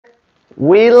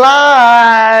We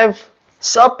live.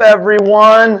 Sup,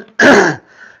 everyone?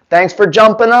 Thanks for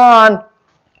jumping on.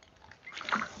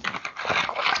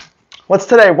 What's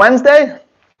today? Wednesday?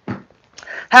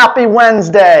 Happy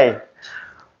Wednesday.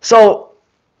 So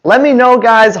let me know,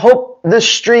 guys. Hope this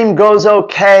stream goes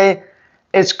okay.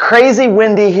 It's crazy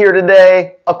windy here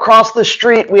today. Across the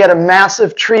street, we had a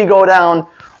massive tree go down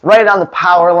right on the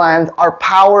power lines. Our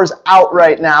power's out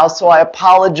right now, so I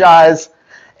apologize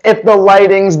if the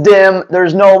lighting's dim.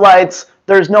 There's no lights.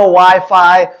 There's no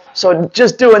Wi-Fi. So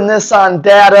just doing this on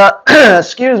data.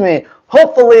 Excuse me.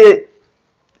 Hopefully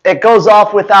it goes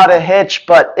off without a hitch,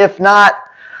 but if not,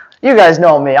 you guys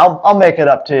know me. I'll make it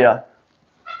up to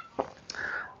you.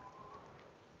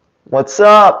 What's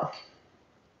up?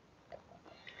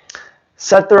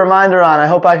 Set the reminder on. I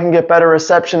hope I can get better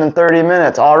reception in 30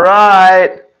 minutes. All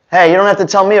right. Hey, you don't have to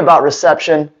tell me about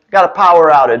reception. Got a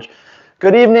power outage.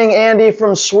 Good evening, Andy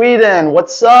from Sweden.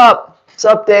 What's up? What's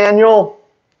up, Daniel?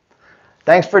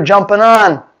 Thanks for jumping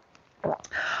on.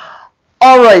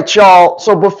 All right, y'all.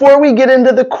 So before we get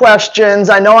into the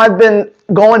questions, I know I've been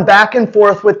going back and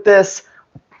forth with this.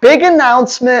 Big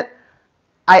announcement.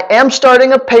 I am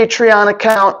starting a Patreon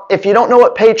account. If you don't know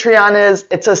what Patreon is,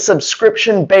 it's a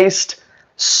subscription-based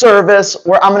service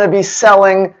where I'm going to be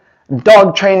selling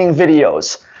dog training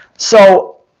videos.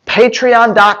 So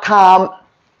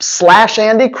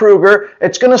patreon.com/Andy Kruger.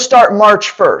 It's going to start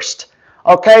March 1st.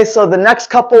 Okay, so the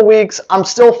next couple weeks, I'm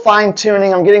still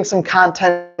fine-tuning. I'm getting some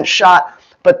content shot.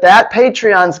 But that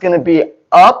Patreon's going to be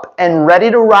up and ready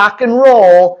to rock and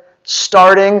roll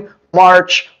starting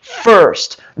March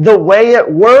 1st. The way it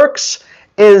works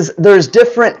is there's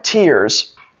different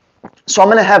tiers. So I'm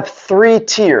going to have 3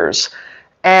 tiers.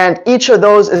 And each of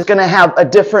those is going to have a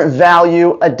different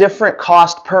value, a different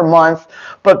cost per month.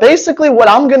 But basically what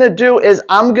I'm going to do is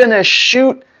I'm going to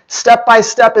shoot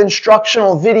step-by-step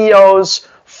instructional videos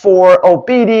for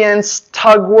obedience,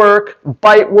 tug work,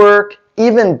 bite work,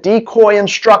 even decoy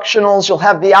instructionals. You'll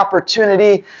have the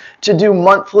opportunity to do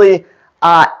monthly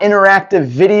interactive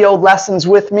video lessons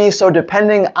with me. So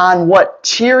depending on what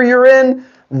tier you're in,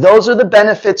 those are the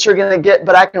benefits you're going to get.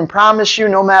 But I can promise you,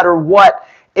 no matter what,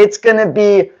 it's going to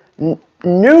be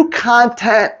new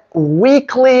content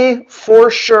weekly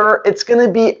for sure. It's going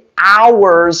to be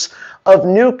hours of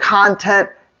new content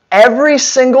every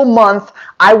single month.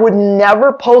 I would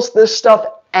never post this stuff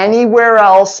anywhere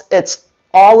else. It's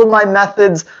all of my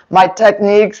methods, my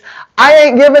techniques. I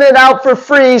ain't giving it out for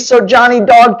free so Johnny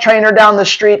Dog Trainer down the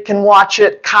street can watch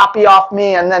it, copy off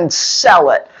me, and then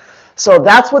sell it. So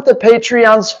that's what the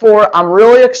Patreon's for. I'm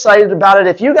really excited about it.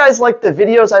 If you guys like the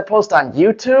videos I post on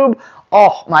YouTube,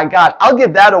 oh my God, I'll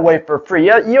give that away for free.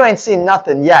 You ain't seen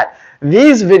nothing yet.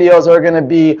 These videos are going to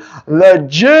be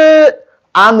legit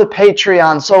on the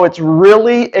Patreon. So it's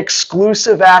really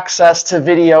exclusive access to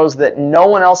videos that no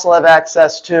one else will have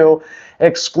access to.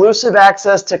 Exclusive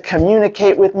access to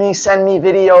communicate with me, send me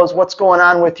videos, what's going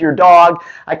on with your dog.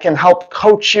 I can help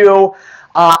coach you.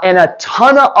 And a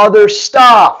ton of other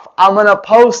stuff I'm going to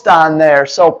post on there.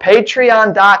 So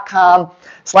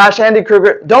patreon.com/Andy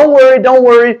Kruger. Don't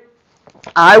worry.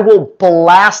 I will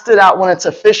blast it out when it's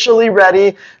officially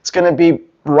ready. It's going to be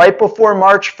right before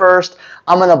March 1st.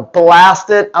 I'm going to blast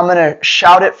it. I'm going to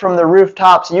shout it from the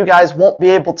rooftops. You guys won't be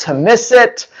able to miss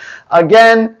it.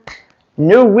 Again,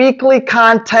 new weekly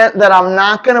content that I'm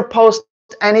not going to post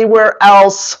anywhere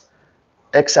else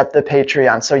except the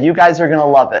Patreon. So you guys are going to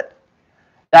love it.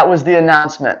 That was the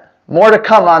announcement. More to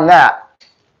come on that.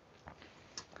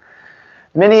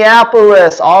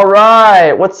 Minneapolis, all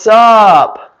right. What's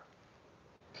up?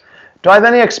 Do I have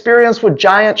any experience with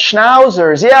giant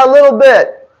schnauzers? Yeah, a little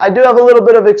bit. I do have a little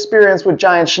bit of experience with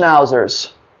giant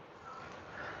schnauzers.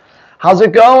 How's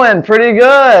it going? Pretty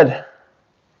good.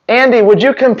 Andy, would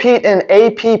you compete in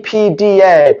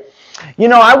APPDA? You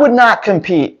know, I would not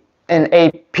compete in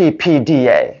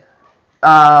APPDA.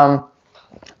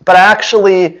 But I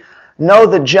actually know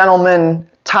the gentleman,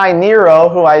 Ty Nero,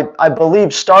 who I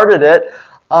believe started it,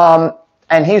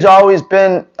 and he's always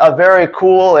been a very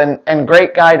cool and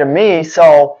great guy to me,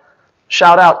 so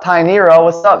shout out Ty Nero.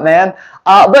 What's up, man?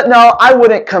 But no, I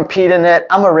wouldn't compete in it.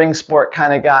 I'm a ring sport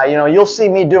kind of guy. You know, you'll see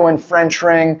me doing French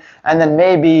ring and then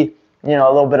maybe, you know,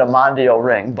 a little bit of Mondio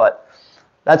ring, but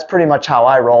that's pretty much how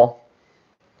I roll.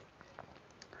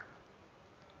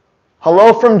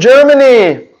 Hello from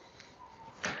Germany.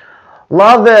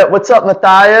 Love it. What's up,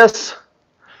 Matthias?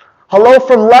 Hello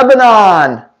from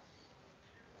Lebanon.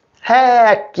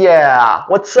 Heck yeah.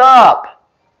 What's up?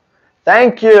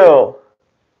 Thank you.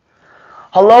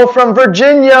 Hello from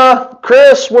Virginia.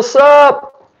 Chris, what's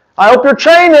up? I hope you're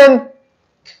training.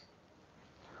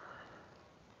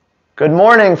 Good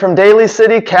morning from Daly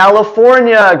City,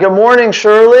 California. Good morning,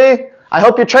 Shirley. I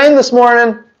hope you trained this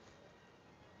morning.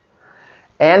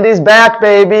 Andy's back,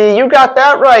 baby. You got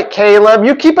that right, Caleb.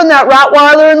 You keeping that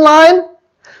Rottweiler in line?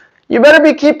 You better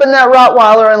be keeping that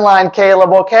Rottweiler in line,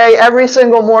 Caleb, okay? Every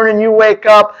single morning you wake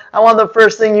up, I want the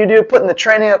first thing you do, putting the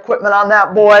training equipment on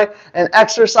that boy and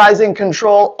exercising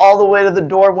control all the way to the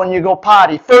door when you go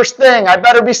potty. First thing, I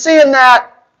better be seeing that.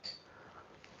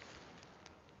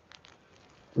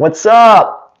 What's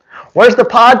up? Where's the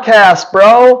podcast,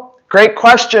 bro? Great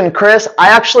question, Chris. I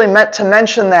actually meant to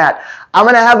mention that. I'm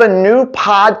going to have a new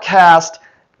podcast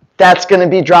that's going to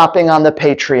be dropping on the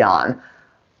Patreon.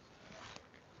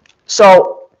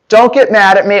 So don't get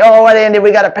mad at me. Oh, what, Andy,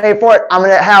 we got to pay for it. I'm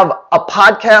going to have a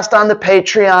podcast on the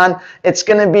Patreon. It's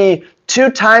going to be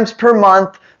 2 times per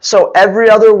month. So every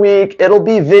other week, it'll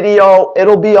be video,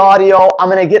 it'll be audio. I'm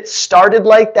going to get started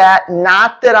like that.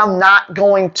 Not that I'm not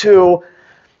going to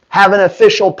have an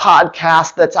official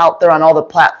podcast that's out there on all the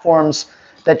platforms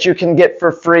that you can get for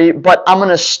free, but I'm going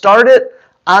to start it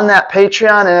on that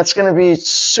Patreon, and it's going to be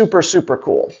super, super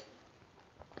cool.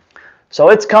 So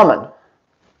it's coming.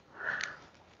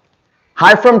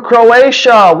 Hi from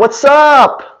Croatia. What's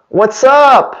up? What's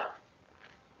up?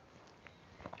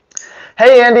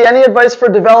 Hey, Andy, any advice for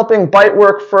developing bite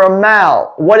work for a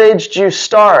Mal? What age do you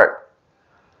start?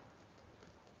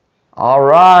 All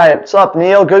right. What's up,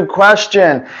 Neil? Good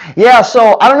question. Yeah,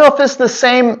 so I don't know if it's the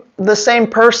same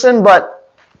person,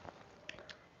 but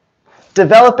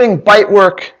developing bite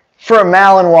work for a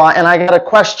Malinois, and I got a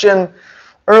question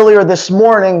earlier this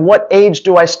morning, what age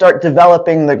do I start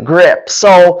developing the grip?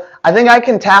 So I think I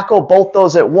can tackle both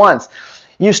those at once.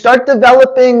 You start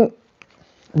developing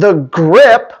the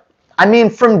grip, I mean,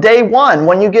 from day one.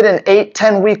 When you get an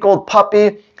 8-10-week-old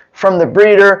puppy from the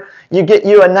breeder, you get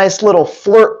you a nice little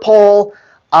flirt pole,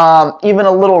 even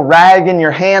a little rag in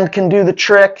your hand can do the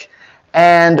trick,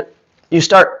 and you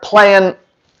start playing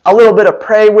a little bit of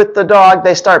prey with the dog.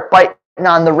 They start biting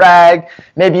on the rag.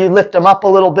 Maybe you lift them up a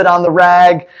little bit on the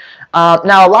rag.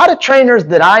 Now, a lot of trainers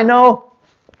that I know,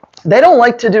 they don't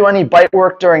like to do any bite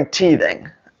work during teething.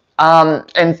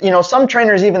 And you know, some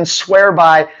trainers even swear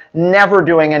by never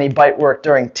doing any bite work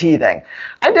during teething.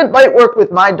 I did bite work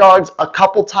with my dogs a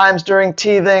couple times during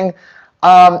teething,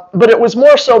 but it was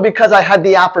more so because I had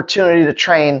the opportunity to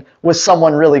train with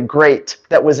someone really great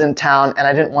that was in town, and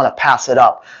I didn't want to pass it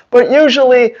up. But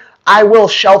usually I will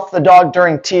shelf the dog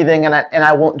during teething, and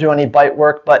I won't do any bite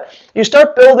work. But you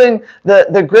start building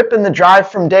the grip and the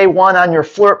drive from day one on your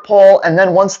flirt pole, and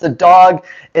then once the dog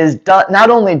is done, not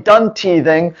only done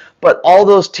teething, but all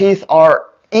those teeth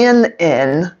are in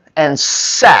and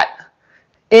set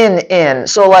in.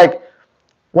 So like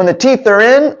when the teeth are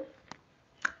in,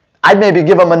 I'd maybe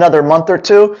give them another month or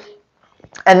two,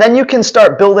 and then you can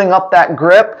start building up that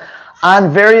grip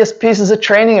on various pieces of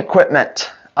training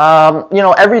equipment. You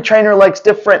know, every trainer likes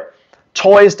different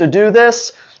toys to do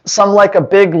this. Some like a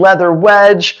big leather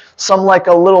wedge, some like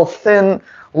a little thin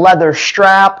leather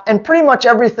strap, and pretty much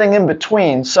everything in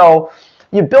between. So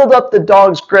you build up the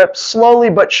dog's grip slowly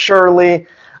but surely,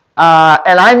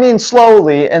 and I mean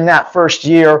slowly in that first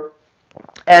year.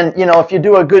 And, you know, if you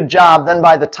do a good job, then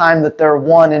by the time that they're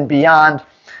 1 and beyond,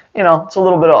 you know, it's a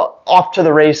little bit off to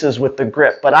the races with the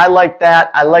grip. But I like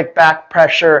that. I like back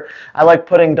pressure. I like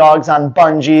putting dogs on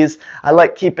bungees. I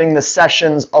like keeping the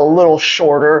sessions a little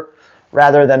shorter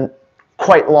rather than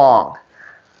quite long.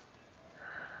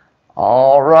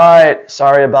 All right.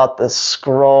 Sorry about the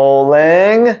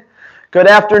scrolling. Good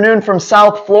afternoon from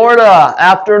South Florida.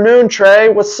 Afternoon, Trey.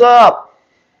 What's up?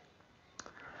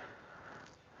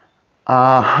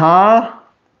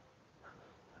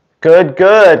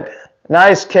 Good.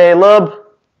 Nice, Caleb.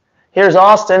 Here's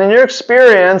Austin. In your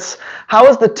experience, how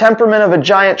is the temperament of a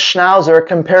giant Schnauzer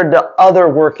compared to other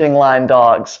working line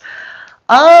dogs?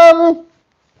 I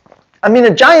mean,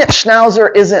 a giant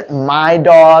Schnauzer isn't my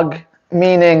dog,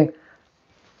 meaning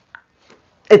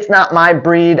it's not my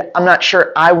breed. I'm not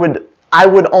sure I would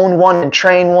own one and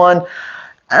train one.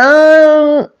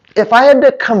 If I had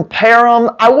to compare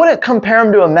them, I wouldn't compare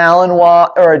them to a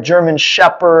Malinois or a German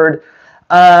Shepherd.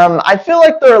 I feel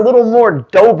like they're a little more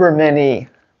Doberman-y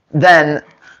than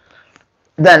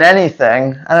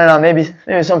anything. I don't know, maybe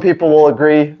some people will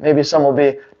agree, maybe some will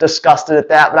be disgusted at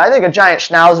that, but I think a giant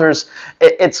Schnauzer's,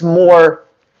 it's more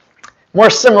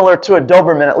similar to a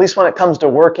Doberman, at least when it comes to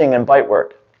working and bite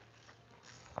work.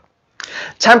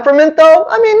 Temperament though,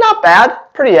 I mean, not bad,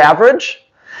 pretty average.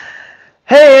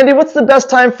 Hey Andy, what's the best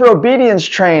time for obedience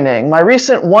training? My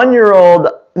recent 1-year-old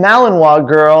Malinois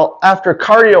girl after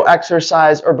cardio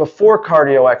exercise or before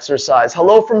cardio exercise.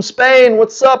 Hello from Spain.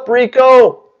 What's up,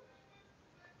 Rico?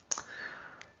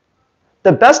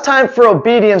 The best time for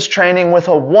obedience training with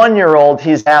a 1-year-old,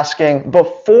 he's asking,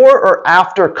 before or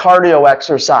after cardio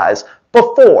exercise?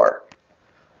 Before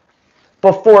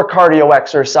cardio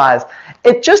exercise.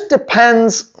 It just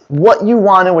depends what you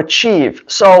want to achieve.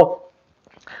 So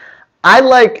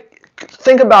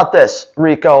think about this,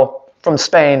 Rico from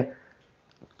Spain.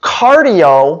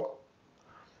 Cardio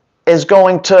is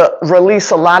going to release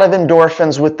a lot of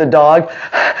endorphins with the dog.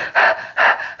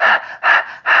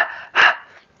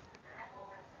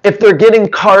 If they're getting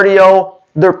cardio,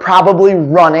 they're probably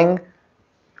running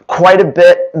quite a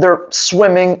bit. They're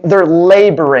swimming. They're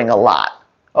laboring a lot.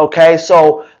 Okay,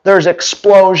 so there's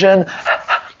explosion.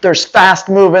 There's fast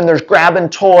moving. There's grabbing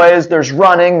toys. There's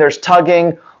running. There's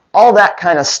tugging. All that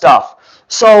kind of stuff.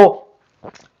 So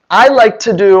I like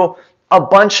to do a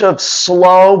bunch of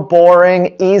slow,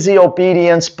 boring, easy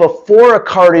obedience before a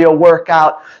cardio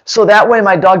workout, so that way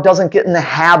my dog doesn't get in the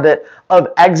habit of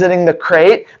exiting the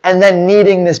crate and then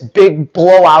needing this big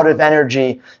blowout of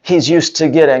energy he's used to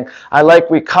getting.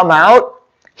 We come out,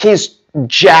 he's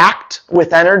jacked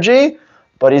with energy,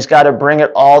 but he's got to bring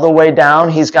it all the way down.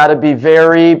 He's got to be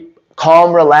very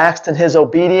calm, relaxed in his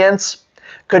obedience.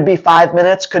 Could be 5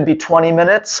 minutes, could be 20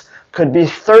 minutes, could be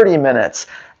 30 minutes.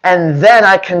 And then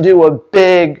I can do a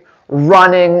big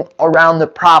running around the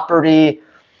property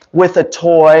with a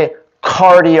toy,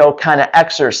 cardio kind of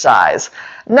exercise.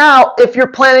 Now, if you're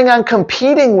planning on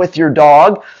competing with your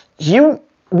dog, you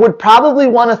would probably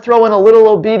want to throw in a little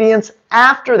obedience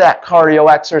after that cardio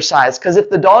exercise, because if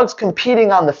the dog's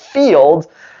competing on the field,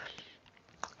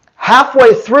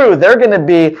 halfway through, they're going to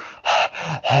be...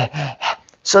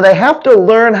 So they have to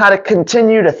learn how to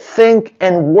continue to think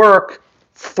and work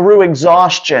through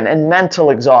exhaustion and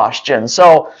mental exhaustion.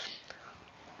 So,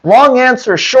 long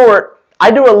answer short,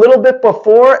 I do a little bit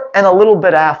before and a little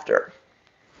bit after.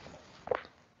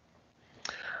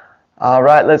 All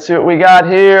right, let's see what we got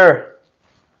here.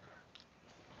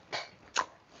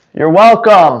 You're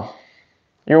welcome.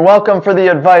 You're welcome for the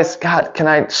advice. God, can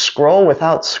I scroll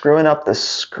without screwing up the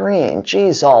screen?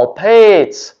 Jeez, all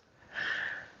Pates.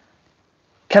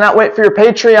 Cannot wait for your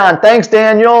Patreon. Thanks,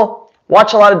 Daniel.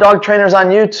 Watch a lot of dog trainers on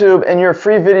YouTube, and your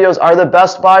free videos are the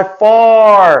best by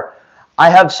far. I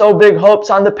have so big hopes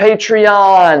on the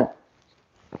Patreon.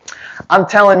 I'm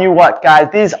telling you what, guys,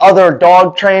 these other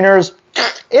dog trainers,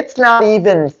 it's not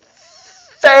even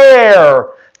fair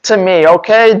to me,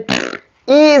 okay?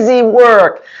 Easy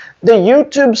work. The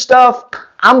YouTube stuff,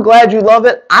 I'm glad you love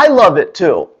it. I love it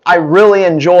too. I really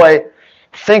enjoy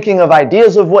thinking of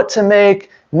ideas of what to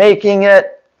make, making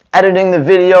it, editing the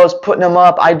videos, putting them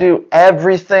up. I do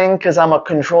everything because I'm a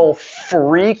control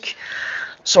freak.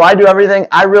 So I do everything.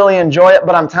 I really enjoy it,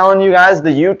 but I'm telling you guys, the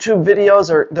YouTube videos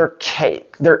they're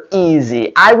cake. They're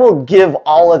easy. I will give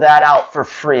all of that out for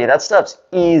free. That stuff's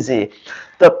easy.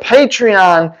 The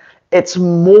Patreon, it's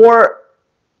more,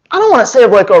 I don't want to say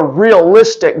like a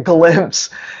realistic glimpse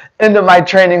into my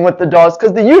training with the dogs,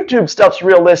 because the YouTube stuff's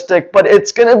realistic, but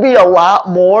it's going to be a lot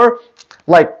more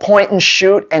like point and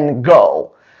shoot and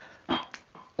go.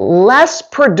 Less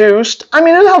produced. I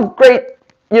mean, it'll have great,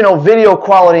 video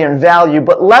quality and value,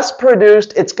 but less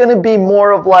produced. It's going to be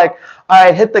more of like, all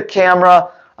right, hit the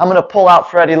camera. I'm going to pull out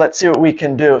Freddie. Let's see what we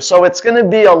can do. So it's going to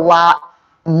be a lot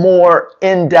more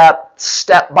in-depth,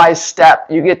 step-by-step.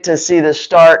 You get to see the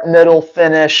start, middle,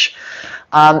 finish.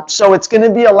 So it's going to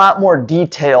be a lot more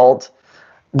detailed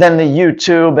than the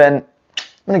YouTube, and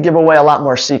I'm going to give away a lot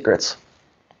more secrets.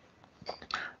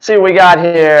 See what we got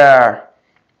here.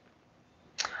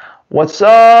 What's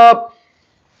up?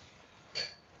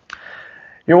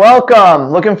 You're welcome.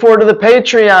 Looking forward to the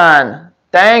Patreon.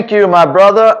 Thank you, my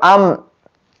brother. I'm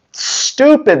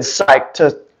stupid psyched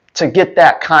to get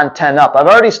that content up. I've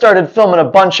already started filming a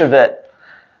bunch of it,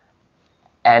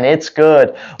 and it's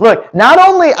good. Look, not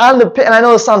only on the, and I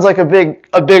know this sounds like a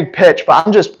big pitch,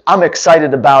 but I'm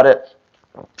excited about it.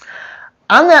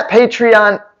 On that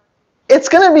Patreon, it's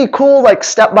going to be cool, like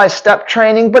step-by-step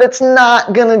training, but it's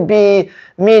not going to be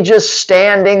me just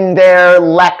standing there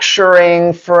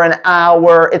lecturing for an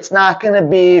hour. It's not going to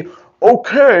be,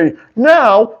 okay,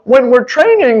 now when we're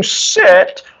training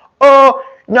sit,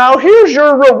 now here's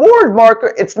your reward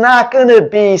marker. It's not going to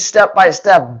be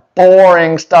step-by-step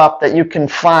boring stuff that you can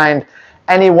find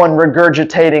anyone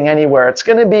regurgitating anywhere. It's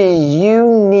going to be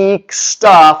unique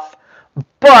stuff,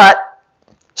 but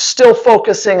still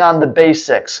focusing on the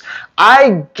basics.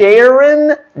 I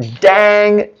guarantee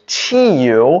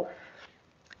you,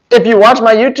 if you watch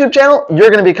my YouTube channel, you're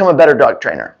going to become a better dog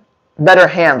trainer, better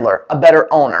handler, a better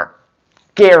owner.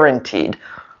 Guaranteed.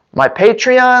 My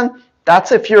Patreon,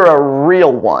 that's if you're a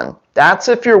real one. That's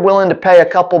if you're willing to pay a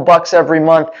couple bucks every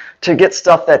month to get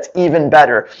stuff that's even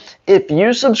better. If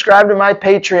you subscribe to my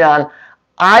Patreon,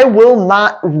 I will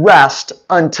not rest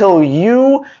until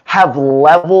you have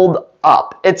leveled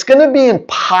up. It's going to be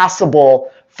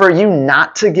impossible for you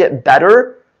not to get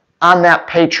better on that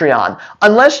Patreon,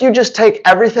 unless you just take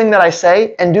everything that I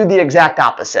say and do the exact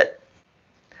opposite.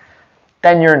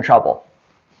 Then you're in trouble.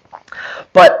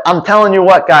 But I'm telling you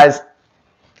what, guys,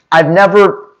 I've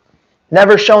never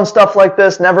shown stuff like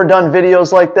this, never done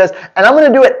videos like this, and I'm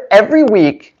going to do it every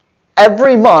week,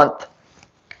 every month,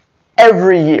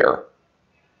 every year.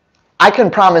 I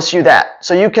can promise you that.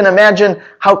 So you can imagine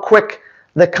how quick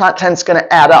the content's going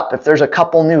to add up if there's a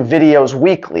couple new videos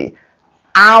weekly.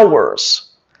 Hours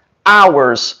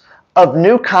of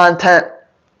new content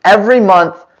every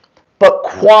month, but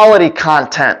quality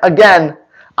content. Again,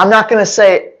 I'm not going to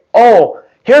say, oh,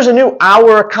 here's a new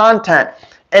hour of content,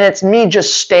 and it's me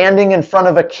just standing in front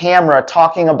of a camera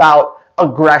talking about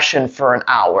aggression for an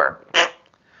hour.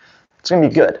 It's going to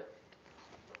be good.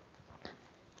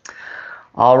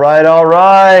 All right.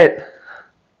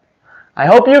 I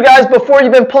hope you guys, before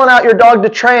you've been pulling out your dog to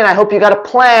train, I hope you got a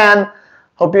plan.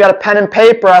 Hope you got a pen and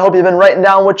paper. I hope you've been writing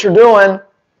down what you're doing.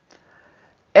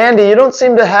 Andy, you don't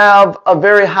seem to have a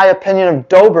very high opinion of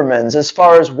Dobermans as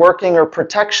far as working or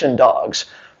protection dogs.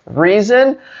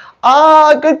 Reason?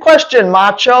 Good question,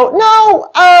 Macho.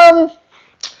 No, I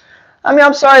mean,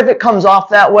 I'm sorry if it comes off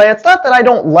that way. It's not that I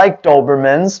don't like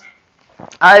Dobermans.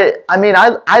 I mean,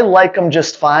 I like them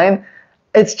just fine.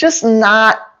 It's just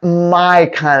not my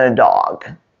kind of dog.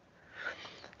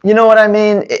 You know what I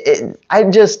mean? I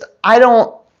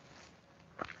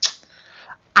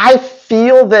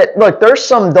feel that, look, there's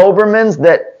some Dobermans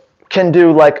that can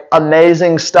do like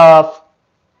amazing stuff.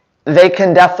 They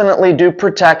can definitely do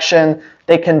protection.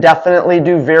 They can definitely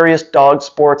do various dog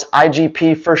sports,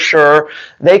 IGP for sure.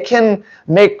 They can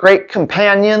make great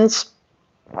companions.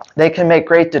 They can make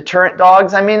great deterrent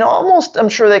dogs. I mean, almost, I'm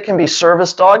sure they can be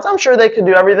service dogs. I'm sure they can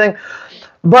do everything.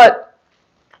 But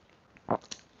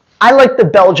I like the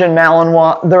Belgian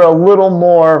Malinois. They're a little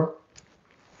more,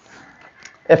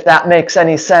 if that makes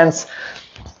any sense.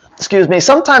 Excuse me.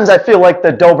 Sometimes I feel like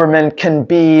the Doberman can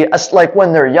be, like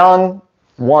when they're young,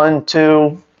 1,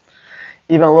 2,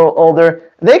 even a little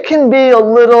older, they can be a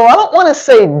little, I don't want to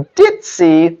say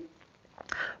ditzy,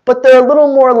 but they're a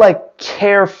little more like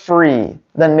carefree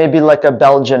than maybe like a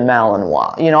Belgian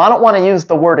Malinois. You know, I don't want to use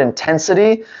the word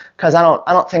intensity because I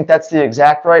don't think that's the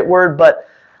exact right word, but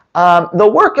the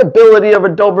workability of a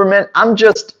Doberman, I'm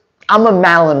a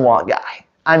Malinois guy.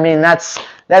 I mean, that's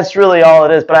really all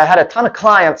it is. But I had a ton of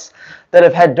clients that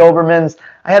have had Dobermans.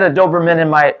 I had a Doberman in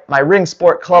my ring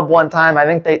sport club one time. I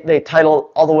think they titled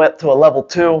all the way up to a level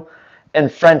 2 in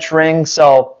French ring.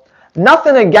 So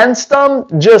nothing against them,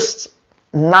 just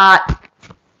not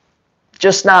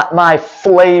my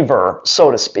flavor,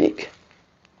 so to speak.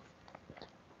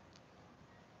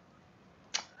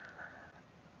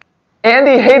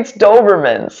 Andy hates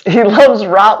Dobermans. He loves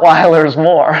Rottweilers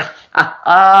more.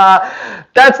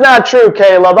 That's not true,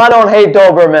 Caleb. I don't hate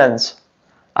Dobermans.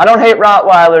 I don't hate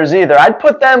Rottweilers either. I'd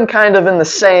put them kind of in the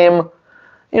same,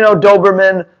 you know,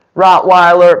 Doberman,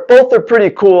 Rottweiler. Both are pretty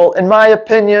cool. In my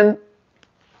opinion,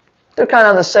 they're kind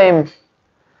of on the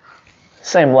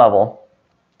same level.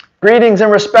 Greetings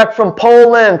and respect from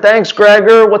Poland. Thanks,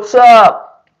 Gregor. What's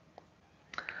up?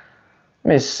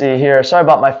 Let me see here. Sorry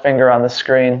about my finger on the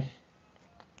screen.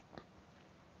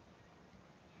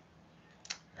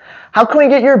 How can we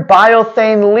get your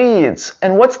biothane leads?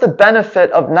 And what's the benefit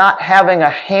of not having a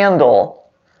handle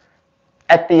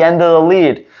at the end of the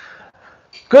lead?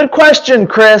 Good question,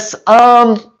 Chris.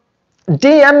 DM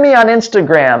me on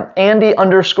Instagram,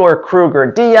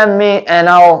 Andy_Kruger. DM me and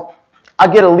I'll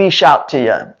get a leash out to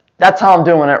you. That's how I'm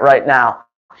doing it right now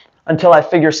until I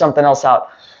figure something else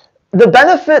out. The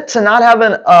benefit to not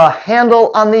having a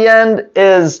handle on the end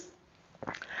is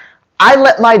I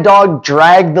let my dog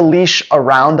drag the leash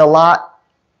around a lot,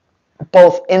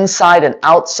 both inside and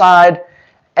outside,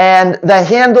 and the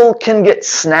handle can get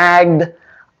snagged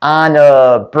on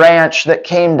a branch that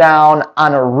came down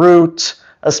on a root,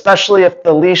 especially if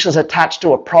the leash is attached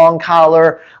to a prong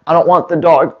collar. I don't want the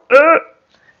dog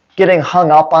getting hung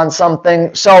up on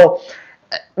something. So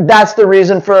that's the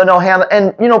reason for a no handle.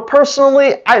 And, you know,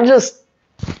 personally,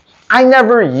 I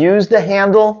never used a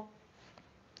handle.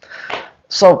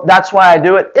 So that's why I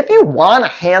do it. If you want a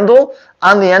handle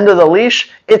on the end of the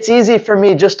leash, it's easy for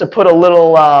me just to put a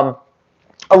little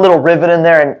rivet in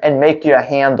there and make you a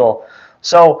handle.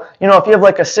 So, you know, if you have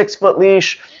like a 6-foot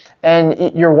leash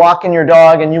and you're walking your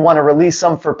dog and you want to release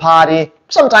them for potty,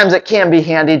 sometimes it can be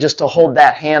handy just to hold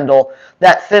that handle,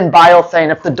 that thin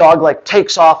biothane. If the dog like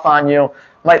takes off on you,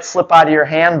 might slip out of your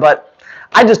hand, but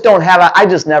I just don't have it. I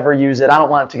just never use it. I don't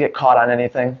want it to get caught on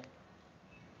anything.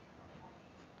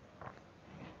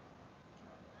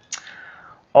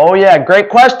 Oh yeah, great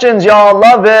questions, y'all.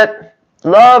 Love it.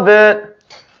 Love it.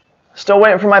 Still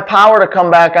waiting for my power to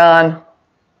come back on.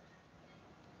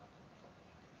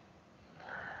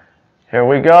 Here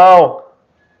we go.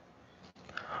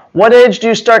 What age do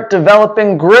you start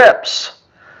developing grips?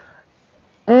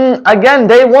 Again,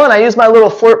 day one, I use my little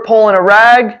flirt pole and a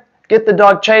rag, get the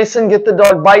dog chasing, get the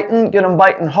dog biting, get them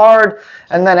biting hard,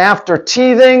 and then after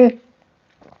teething,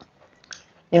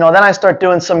 then I start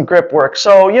doing some grip work.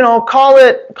 So, call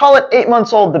it 8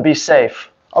 months old to be safe.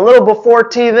 A little before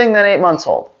teething, then 8 months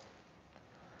old.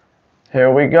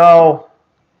 Here we go.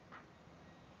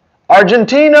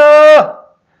 Argentina!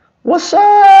 What's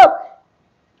up?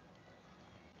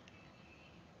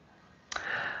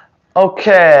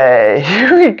 Okay,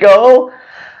 here we go.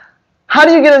 How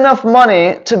do you get enough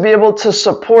money to be able to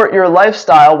support your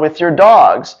lifestyle with your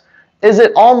dogs? Is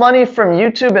it all money from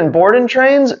YouTube and board and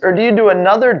trains, or do you do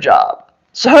another job?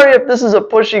 Sorry if this is a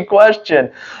pushy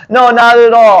question. No, not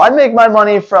at all. I make my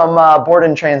money from board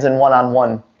and trains and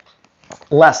one-on-one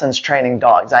lessons training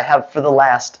dogs. I have for the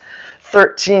last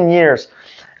 13 years.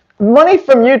 Money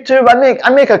from YouTube, I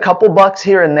make a couple bucks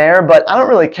here and there, but I don't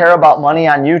really care about money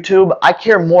on YouTube. I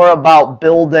care more about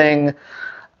building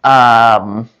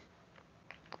a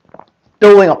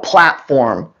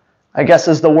platform, I guess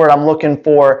is the word I'm looking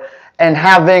for, and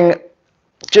having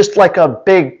just like a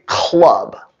big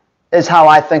club is how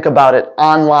I think about it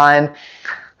online. I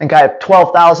think I have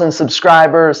 12,000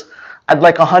 subscribers. I'd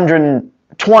like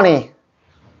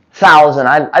 120,000.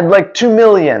 I'd like 2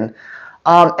 million.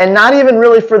 And not even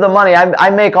really for the money. I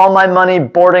make all my money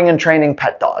boarding and training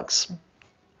pet dogs.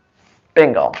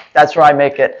 Bingo. That's where I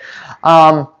make it.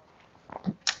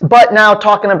 But now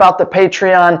talking about the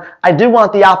Patreon, I do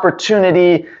want the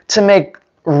opportunity to make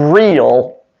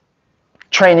real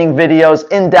training videos,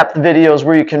 in-depth videos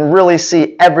where you can really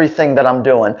see everything that I'm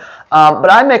doing.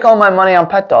 But I make all my money on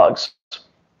pet dogs.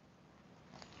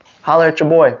 Holler at your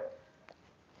boy.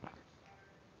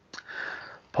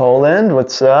 Poland,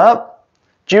 what's up?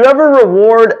 Do you ever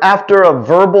reward after a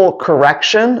verbal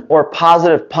correction or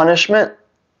positive punishment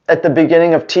at the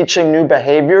beginning of teaching new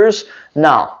behaviors?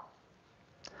 No.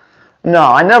 No,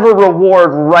 I never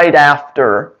reward right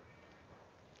after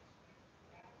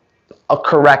a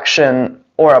correction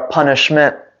or a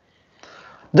punishment.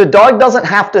 The dog doesn't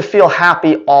have to feel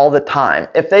happy all the time.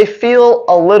 If they feel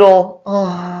a little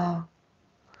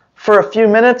for a few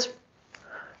minutes,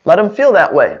 let them feel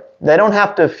that way. They don't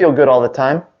have to feel good all the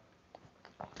time.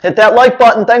 Hit that like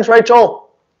button. Thanks, Rachel.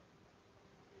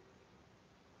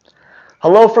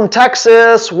 Hello from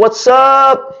Texas. What's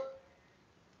up?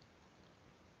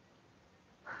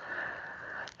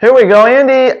 Here we go,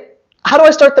 Andy. How do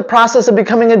I start the process of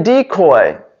becoming a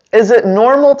decoy? Is it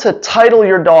normal to title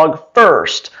your dog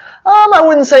first? I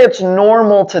wouldn't say it's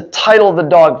normal to title the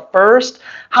dog first.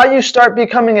 How you start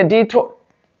becoming a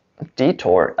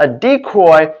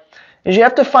decoy is you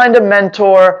have to find a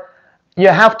mentor. You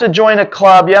have to join a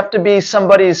club. You have to be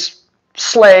somebody's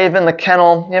slave in the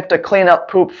kennel. You have to clean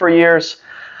up poop for years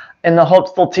in the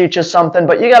hopes they'll teach you something.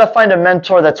 But you got to find a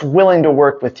mentor that's willing to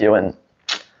work with you, and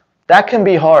that can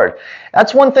be hard.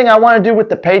 That's one thing I want to do with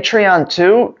the Patreon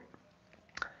too.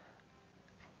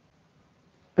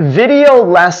 Video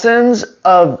lessons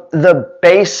of the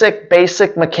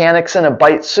basic mechanics in a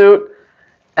bite suit,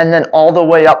 and then all the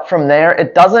way up from there.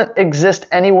 It doesn't exist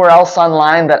anywhere else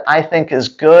online that I think is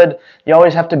good. You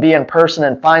always have to be in person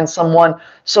and find someone.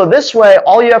 So this way,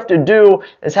 all you have to do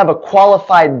is have a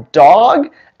qualified dog,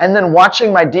 and then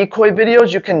watching my decoy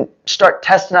videos, you can start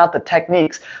testing out the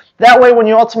techniques. That way, when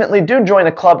you ultimately do join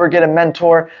a club or get a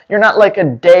mentor, you're not like a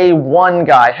day one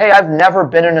guy. Hey, I've never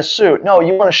been in a suit. No,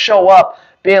 you want to show up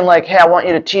being like, hey, I want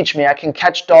you to teach me. I can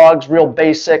catch dogs real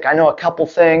basic. I know a couple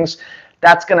things.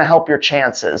 That's going to help your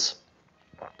chances.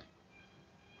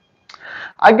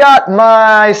 I got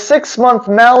my 6-month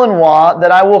Malinois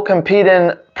that I will compete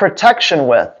in protection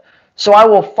with. So I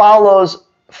will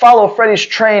follow Freddie's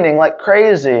training like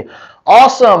crazy.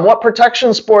 Awesome. What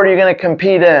protection sport are you going to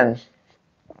compete in?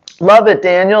 Love it,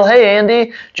 Daniel. Hey,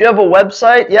 Andy, do you have a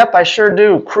website? Yep, I sure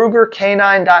do.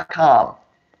 KrugerK9.com.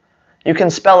 You can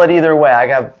spell it either way.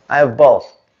 I have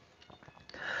both.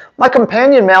 My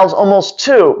companion Mal's almost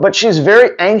 2, but she's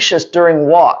very anxious during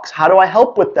walks. How do I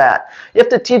help with that? You have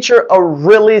to teach her a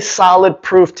really solid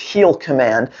proofed heel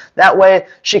command. That way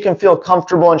she can feel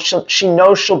comfortable and she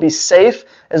knows she'll be safe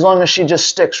as long as she just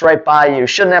sticks right by you.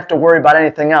 Shouldn't have to worry about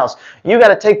anything else. You got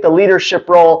to take the leadership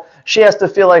role. She has to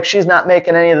feel like she's not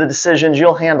making any of the decisions.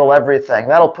 You'll handle everything.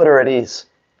 That'll put her at ease.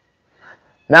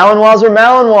 Malinois are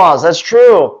Malinois. That's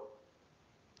true.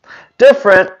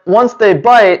 Different. Once they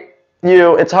bite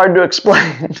you, it's hard to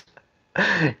explain.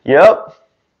 Yep.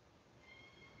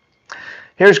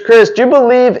 Here's Chris. Do you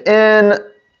believe in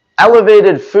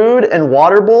elevated food and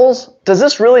water bowls? Does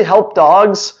this really help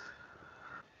dogs?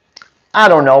 I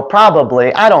don't know.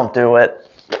 Probably. I don't do it.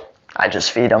 I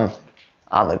just feed them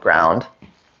on the ground.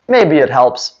 Maybe it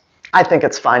helps. I think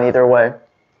it's fine either way.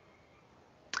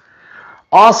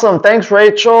 Awesome. Thanks,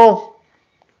 Rachel.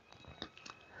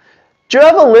 Do you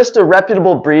have a list of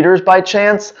reputable breeders by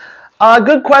chance?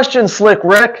 Good question, Slick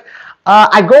Rick.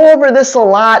 I go over this a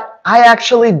lot. I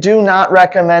actually do not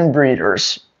recommend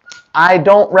breeders. I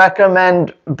don't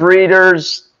recommend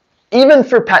breeders even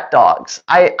for pet dogs.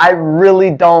 I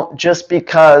really don't, just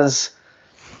because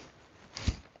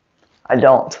I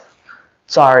don't.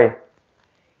 Sorry.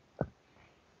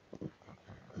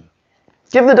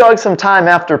 Give the dog some time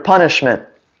after punishment.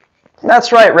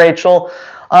 That's right, Rachel.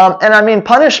 And I mean,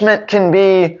 punishment can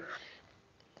be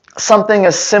something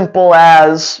as simple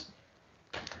as,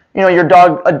 you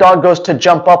know, a dog goes to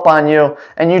jump up on you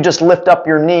and you just lift up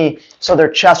your knee so their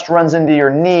chest runs into your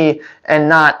knee and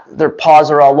not their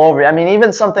paws are all over you. I mean,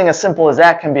 even something as simple as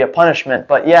that can be a punishment.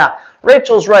 But yeah,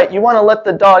 Rachel's right. You want to let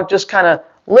the dog just kind of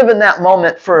live in that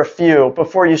moment for a few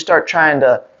before you start trying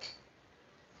to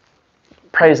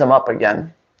praise them up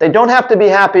again. They don't have to be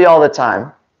happy all the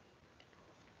time.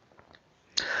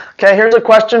 Okay, here's a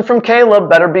question from Caleb.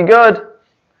 Better be good.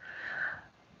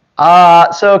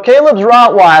 So Caleb's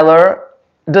Rottweiler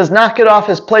does not get off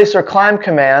his place or climb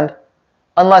command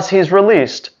unless he's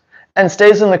released and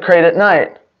stays in the crate at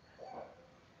night.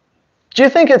 Do you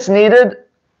think it's needed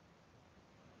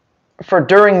for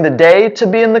during the day to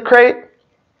be in the crate?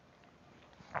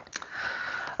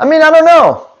 I mean, I don't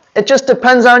know. It just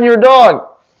depends on your dog.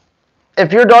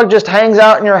 If your dog just hangs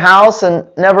out in your house and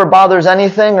never bothers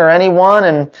anything or anyone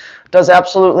and does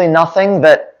absolutely nothing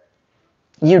that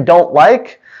you don't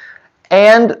like,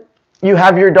 and you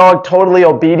have your dog totally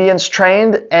obedience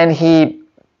trained and he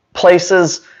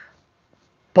places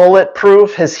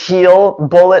bulletproof, his heel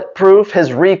bulletproof,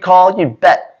 his recall, you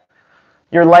bet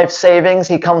your life savings,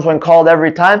 he comes when called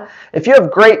every time. If you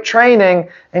have great training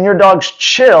and your dog's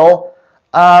chill,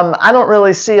 I don't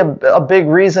really see a big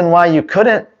reason why you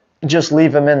couldn't just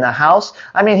leave him in the house.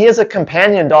 I mean, he is a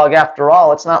companion dog after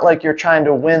all. It's not like you're trying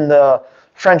to win the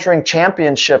French Ring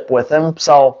Championship with him.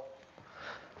 So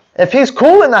if he's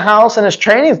cool in the house and his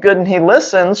training's good and he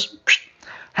listens,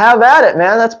 have at it,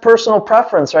 man. That's personal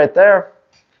preference right there.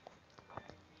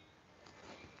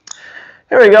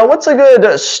 Here we go. What's a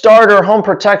good starter home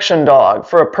protection dog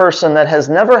for a person that has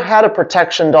never had a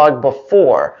protection dog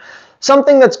before?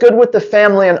 Something that's good with the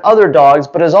family and other dogs,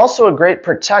 but is also a great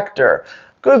protector.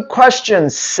 Good question,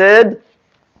 Sid.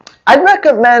 I'd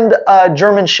recommend a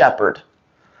German Shepherd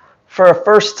for a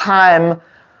first time.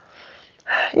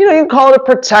 You know, you can call it a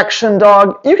protection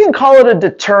dog. You can call it a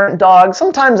deterrent dog.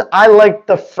 Sometimes I like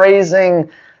the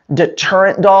phrasing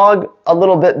deterrent dog a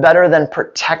little bit better than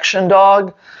protection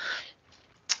dog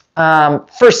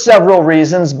for several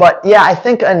reasons. But yeah, I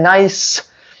think a nice,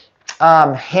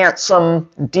 handsome,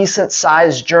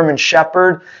 decent-sized German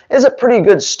Shepherd is a pretty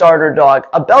good starter dog.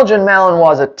 A Belgian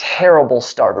Malinois is a terrible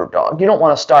starter dog. You don't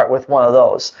want to start with one of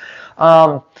those.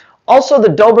 Also, the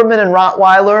Doberman and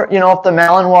Rottweiler, you know, if the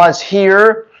Malinois is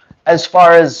here as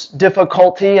far as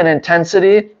difficulty and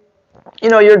intensity, you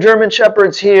know, your German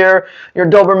Shepherd's here, your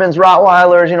Doberman's,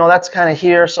 Rottweilers, you know, that's kind of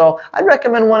here. So I'd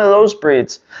recommend one of those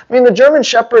breeds. I mean, the German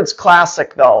Shepherd's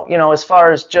classic, though, you know, as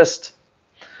far as just,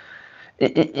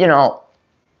 you know,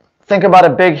 think about a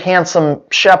big, handsome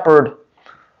Shepherd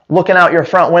looking out your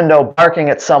front window, barking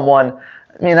at someone.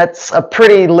 I mean, that's a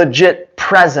pretty legit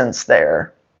presence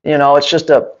there. You know, it's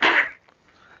just a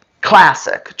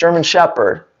classic German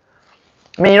Shepherd.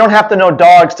 I mean, you don't have to know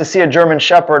dogs to see a German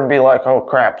Shepherd and be like, oh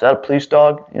crap, is that a police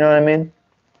dog? You know what I mean?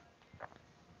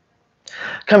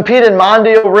 Compete in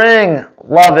Mondial Ring.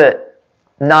 Love it.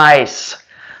 Nice.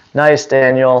 Nice,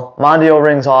 Daniel. Mondial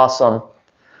Ring's awesome.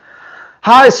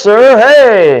 Hi, sir.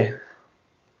 Hey.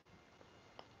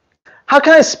 How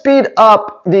can I speed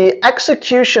up the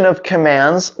execution of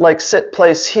commands like sit,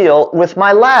 place, heel with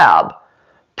my lab?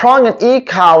 Prong and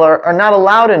e-collar are not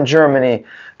allowed in Germany.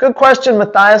 Good question,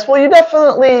 Matthias. Well, you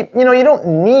definitely, you know, you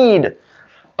don't need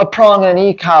a prong and an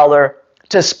e-collar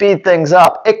to speed things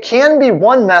up. It can be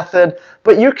one method,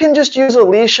 but you can just use a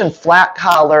leash and flat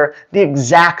collar the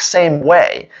exact same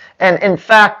way. And in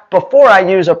fact, before I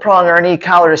use a prong or an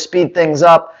e-collar to speed things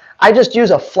up, I just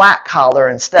use a flat collar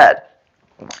instead.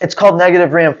 It's called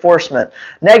negative reinforcement.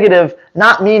 Negative,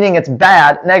 not meaning it's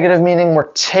bad, negative meaning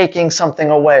we're taking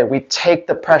something away. We take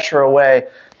the pressure away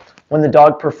when the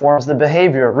dog performs the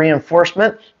behavior.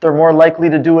 Reinforcement, they're more likely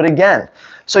to do it again.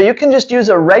 So you can just use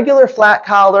a regular flat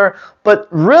collar, but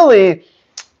really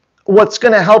what's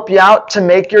going to help you out to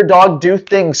make your dog do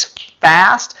things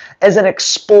fast is an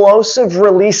explosive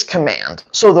release command.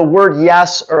 So the word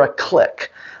yes or a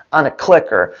click on a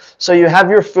clicker. So you have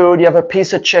your food, you have a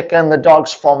piece of chicken, the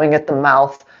dog's foaming at the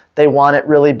mouth, they want it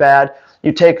really bad.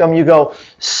 You take them, you go,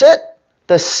 sit.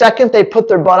 The second they put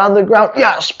their butt on the ground,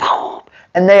 yes,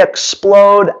 and they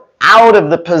explode out of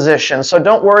the position. So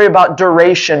don't worry about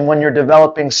duration when you're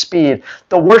developing speed.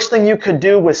 The worst thing you could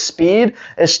do with speed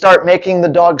is start making the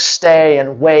dog stay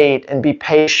and wait and be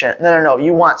patient. No, no, no,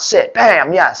 you want sit,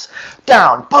 bam, yes,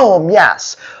 down, boom,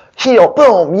 yes, heel,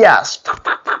 boom, yes,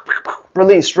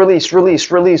 release, release,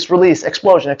 release, release, release,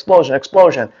 explosion, explosion,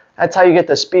 explosion. That's how you get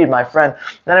the speed, my friend.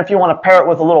 Then if you want to pair it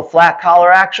with a little flat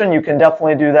collar action, you can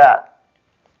definitely do that.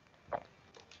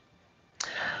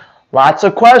 Lots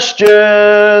of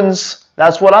questions.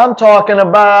 That's what I'm talking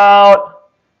about.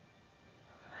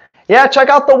 Yeah, check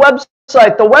out the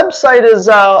website. The website is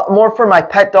more for my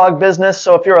pet dog business.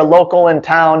 So if you're a local in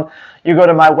town, you go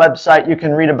to my website, you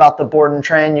can read about the board and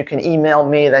train, you can email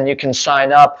me, then you can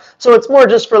sign up. So it's more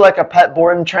just for like a pet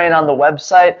board and train on the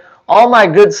website. All my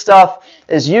good stuff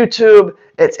is YouTube,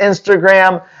 it's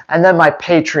Instagram, and then my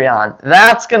Patreon.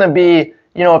 That's going to be,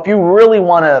 you know, if you really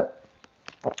want to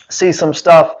see some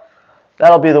stuff,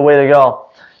 that'll be the way to go.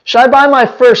 Should I buy my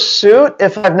first suit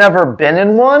if I've never been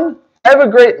in one? I have a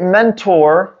great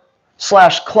mentor /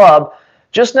 club,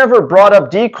 just never brought up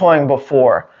decoying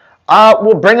before.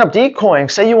 We'll bring up decoying.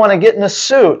 Say you want to get in a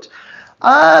suit.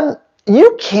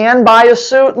 You can buy a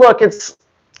suit. Look,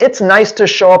 it's nice to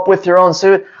show up with your own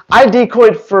suit. I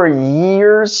decoyed for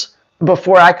years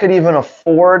before I could even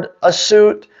afford a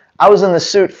suit. I was in the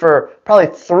suit for probably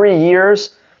 3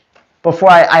 years before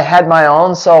I had my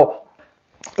own. So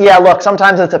yeah, look,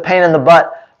 sometimes it's a pain in the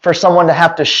butt for someone to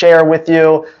have to share with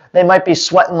you. They might be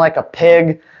sweating like a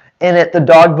pig in it the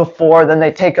dog before, then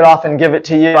they take it off and give it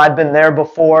to you. I've been there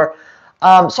before.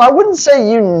 So I wouldn't say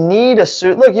you need a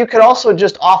suit. Look, you could also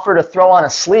just offer to throw on a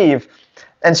sleeve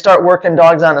and start working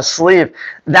dogs on a sleeve.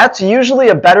 That's usually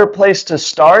a better place to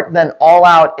start than all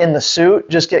out in the suit.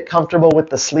 Just get comfortable with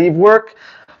the sleeve work.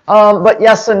 But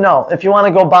yes and no. If you want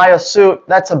to go buy a suit,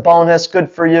 that's a bonus. Good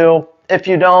for you. If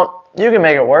you don't, you can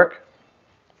make it work.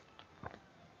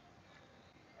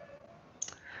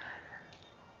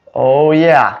 Oh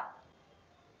yeah.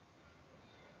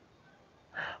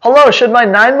 Hello, should my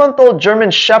 9-month-old German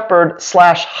Shepherd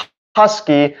 /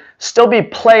 Husky still be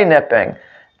play nipping?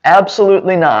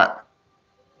 Absolutely not.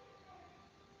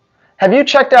 Have you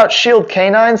checked out Shield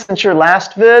Canine since your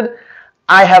last vid?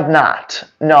 I have not.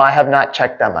 No, I have not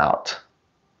checked them out.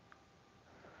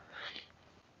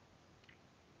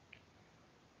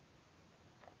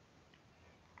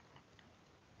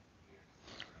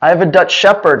 I have a Dutch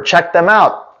Shepherd. Check them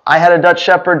out. I had a Dutch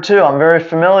Shepherd too. I'm very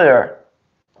familiar.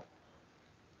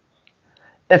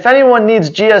 If anyone needs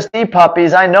GSD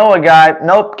puppies, I know a guy.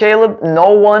 Nope, Caleb,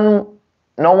 no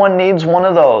one needs one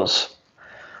of those.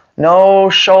 No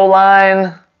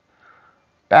Showline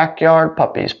backyard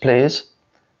puppies, please.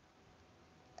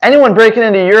 Anyone breaking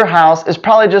into your house is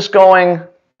probably just going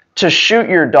to shoot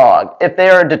your dog if they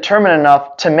are determined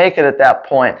enough to make it at that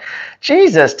point.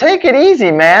 Jesus, take it easy,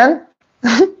 man.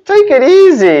 Take it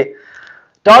easy.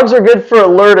 Dogs are good for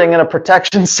alerting in a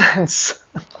protection sense.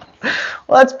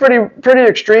 Well, that's pretty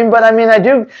extreme, but I mean, I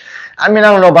don't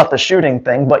know about the shooting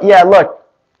thing, but yeah, look,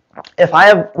 if I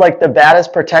have like the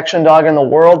baddest protection dog in the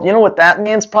world, you know what that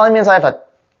means? Probably means I have a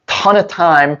ton of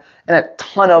time and a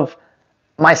ton of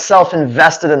myself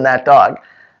invested in that dog.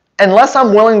 Unless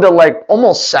I'm willing to like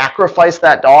almost sacrifice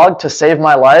that dog to save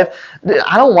my life,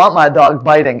 I don't want my dog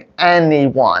biting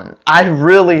anyone. I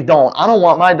really don't. I don't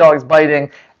want my dogs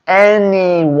biting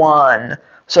anyone.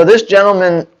 So this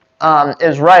gentleman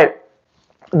is right.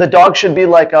 The dog should be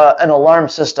like an alarm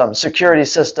system, security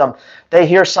system. They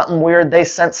hear something weird, they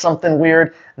sense something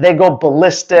weird, they go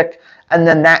ballistic, and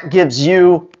then that gives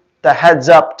you the heads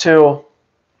up to,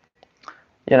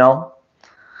 you know,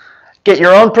 get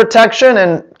your own protection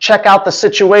and check out the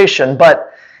situation.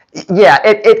 But yeah,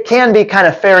 it can be kind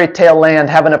of fairy tale land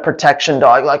having a protection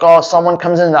dog. Like, oh, someone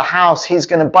comes into the house, he's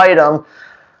going to bite them.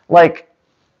 Like,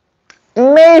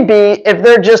 maybe if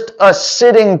they're just a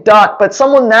sitting duck, but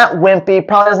someone that wimpy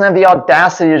probably doesn't have the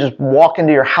audacity to just walk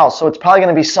into your house. So it's probably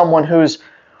going to be someone who's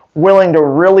willing to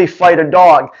really fight a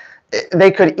dog.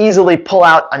 They could easily pull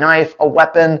out a knife, a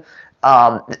weapon.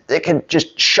 They could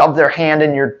just shove their hand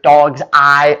in your dog's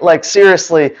eye. Like,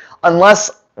 seriously,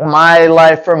 unless my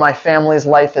life or my family's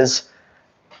life is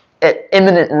at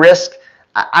imminent risk,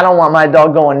 I don't want my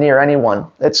dog going near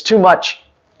anyone. It's too much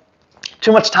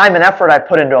time and effort I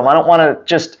put into them. I don't want to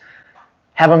just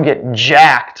have them get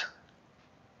jacked.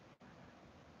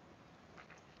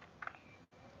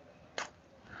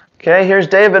 Okay, here's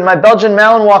David. My Belgian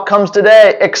Malinois comes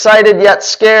today. Excited yet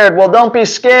scared. Well, don't be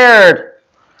scared.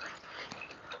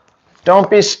 Don't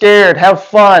be scared. Have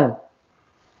fun.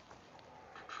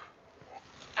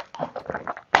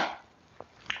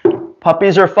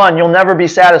 Puppies are fun. You'll never be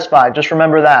satisfied. Just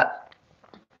remember that.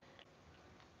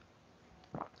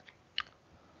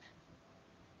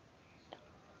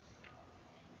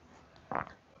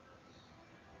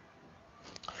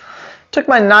 Took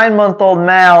my 9-month-old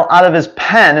Mal out of his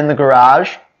pen in the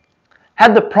garage,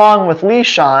 had the prong with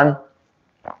leash on,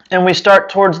 and we start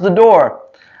towards the door.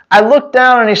 I looked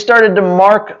down and he started to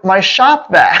mark my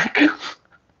shop vac.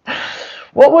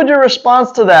 What would your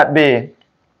response to that be?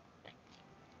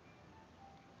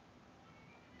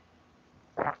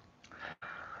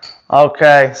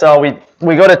 Okay, so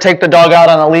we go to take the dog out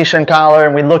on a leash and collar,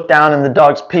 and we look down and the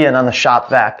dog's peeing on the shop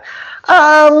vac.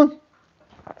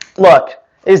 Look.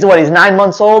 He's 9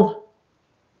 months old?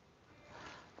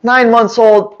 9 months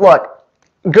old, look,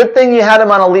 good thing you had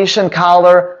him on a leash and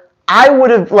collar. I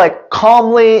would have, like,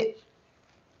 calmly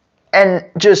and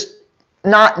just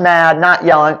not mad, not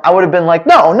yelling. I would have been like,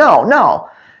 no, no, no.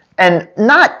 And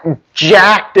not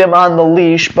jacked him on the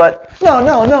leash, but no,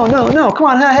 no, no, no, no. Come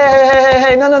on,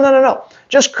 hey, no, no, no, no, no.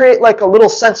 Just create, like, a little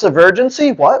sense of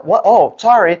urgency. What? Oh,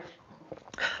 sorry.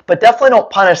 But definitely don't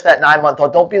punish that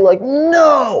 9-month-old. Don't be like,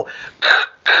 no.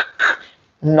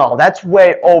 No, that's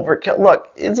way overkill.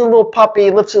 Look, it's a little puppy,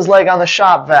 lifts his leg on the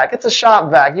shop vac. It's a shop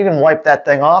vac. You can wipe that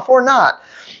thing off or not.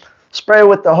 Spray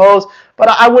with the hose. But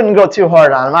I wouldn't go too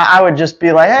hard on him. I would just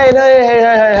be like, hey,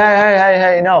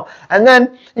 no. And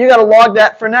then you got to log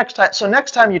that for next time. So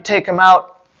next time you take him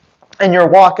out and you're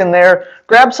walking there,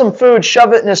 grab some food,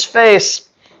 shove it in his face,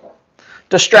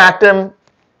 distract him,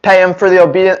 pay him for the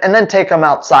obedience, and then take him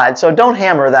outside. So don't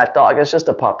hammer that dog. It's just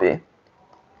a puppy.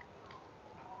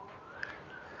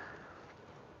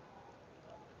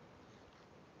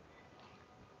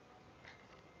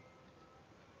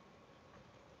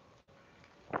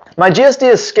 My GSD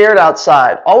is scared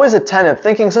outside, always attentive,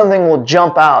 thinking something will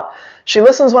jump out. She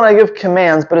listens when I give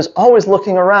commands, but is always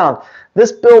looking around.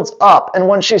 This builds up, and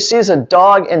when she sees a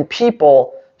dog and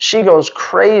people, she goes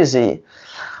crazy.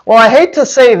 Well, I hate to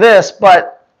say this,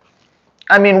 but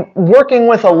I mean, working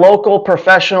with a local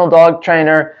professional dog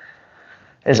trainer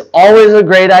is always a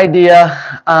great idea.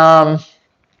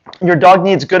 Your dog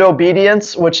needs good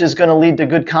obedience, which is going to lead to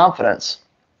good confidence.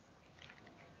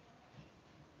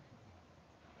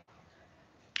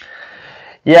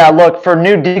 Yeah, look, for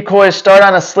new decoys, start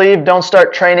on a sleeve. Don't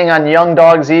start training on young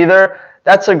dogs either.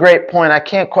 That's a great point. I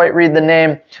can't quite read the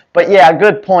name, but yeah,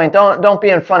 good point. Don't be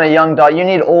in front of young dogs. You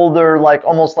need older, like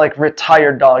almost like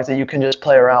retired dogs that you can just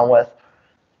play around with.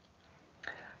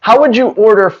 How would you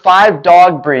order 5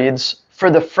 dog breeds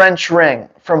for the French ring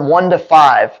from 1 to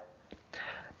 5?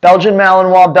 Belgian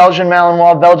Malinois, Belgian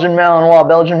Malinois, Belgian Malinois,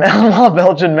 Belgian Malinois,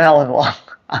 Belgian Malinois.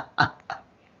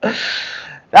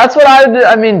 That's what I would do.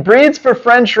 I mean, breeds for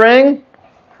French ring,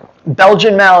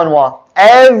 Belgian Malinois.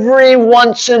 Every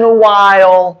once in a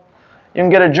while, you can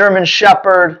get a German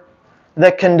Shepherd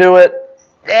that can do it.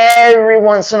 Every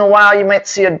once in a while, you might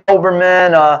see a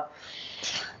Doberman,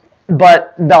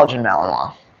 but Belgian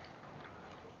Malinois.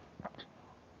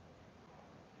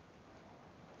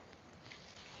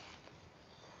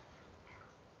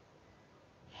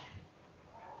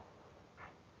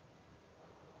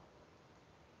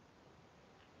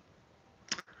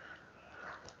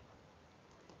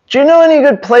 Do you know any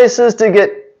good places to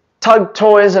get tug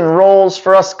toys and rolls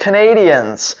for us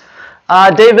Canadians?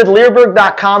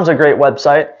 DavidLearberg.com is a great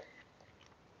website.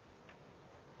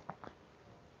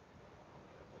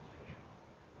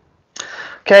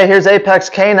 Okay, here's Apex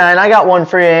Canine. I got one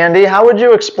for you, Andy. How would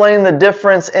you explain the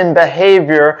difference in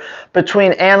behavior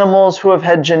between animals who have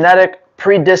had genetic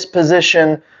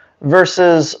predisposition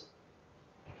versus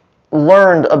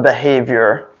learned a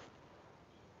behavior?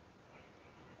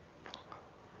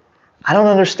 I don't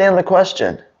understand the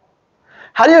question.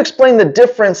 How do you explain the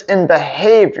difference in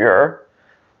behavior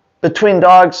between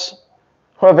dogs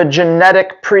who have a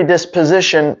genetic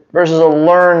predisposition versus a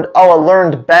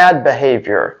learned bad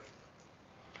behavior?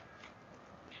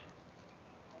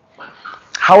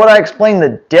 How would I explain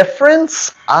the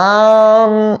difference?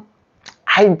 I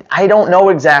don't know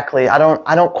exactly. I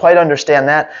don't quite understand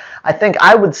that. I think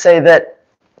I would say that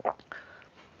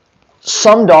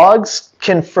some dogs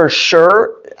can for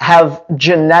sure have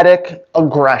genetic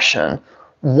aggression,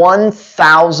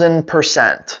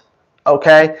 1000%.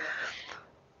 Okay?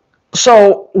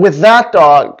 So with that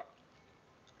dog,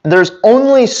 there's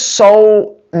only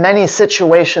so many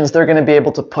situations they're going to be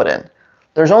able to put in.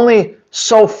 There's only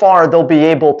so far they'll be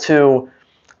able to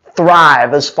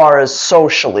thrive as far as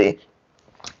socially.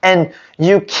 And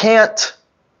you can't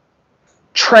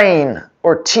train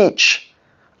or teach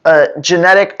a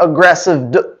genetically aggressive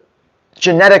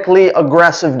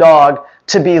dog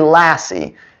to be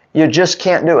Lassie. You just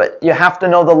can't do it. You have to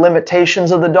know the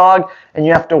limitations of the dog, and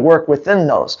you have to work within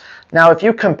those. Now, if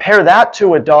you compare that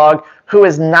to a dog who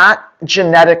is not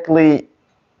genetically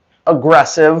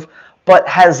aggressive, but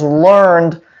has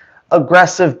learned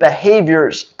aggressive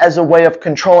behaviors as a way of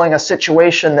controlling a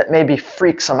situation that maybe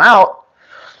freaks them out.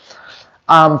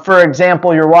 For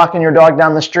example, you're walking your dog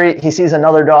down the street, he sees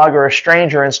another dog or a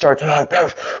stranger and starts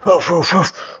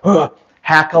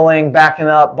hackling, backing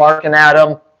up, barking at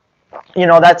him. You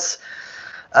know, that's,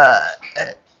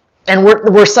 and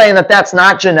we're saying that that's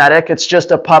not genetic. It's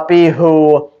just a puppy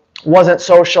who wasn't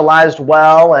socialized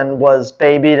well and was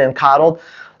babied and coddled.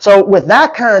 So with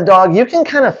that kind of dog, you can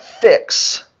kind of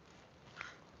fix,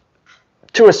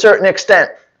 to a certain extent,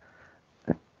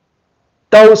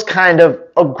 those kind of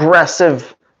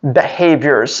aggressive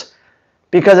behaviors,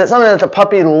 because it's something that the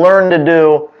puppy learned to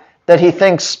do that he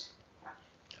thinks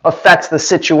affects the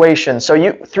situation. So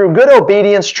you, through good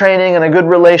obedience training and a good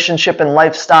relationship and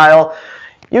lifestyle,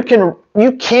 you can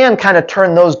kind of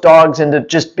turn those dogs into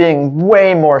just being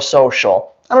way more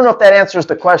social. I don't know if that answers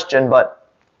the question, but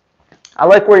I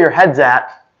like where your head's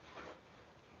at.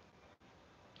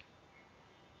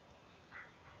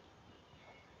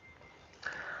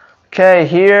 Okay,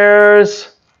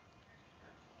 here's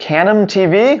Canem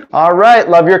TV. All right,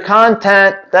 love your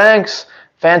content. Thanks.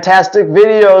 Fantastic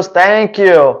videos. Thank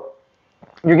you.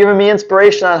 You're giving me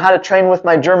inspiration on how to train with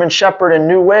my German Shepherd in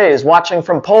new ways. Watching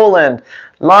from Poland.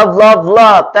 Love, love,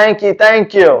 love. Thank you,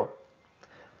 thank you.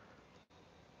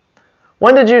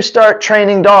 When did you start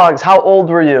training dogs? How old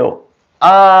were you?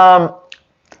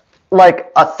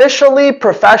 Like officially,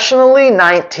 professionally,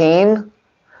 19.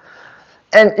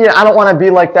 And you know, I don't want to be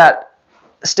like that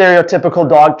stereotypical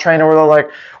dog trainer where they're like,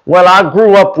 well, I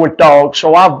grew up with dogs,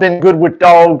 so I've been good with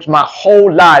dogs my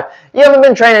whole life. You haven't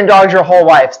been training dogs your whole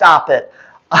life. Stop it.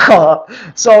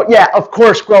 So yeah, of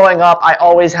course, growing up, I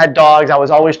always had dogs. I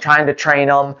was always trying to train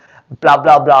them, blah,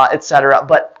 blah, blah, etc.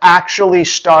 But actually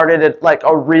started it like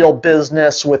a real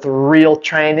business with real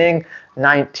training,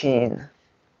 19.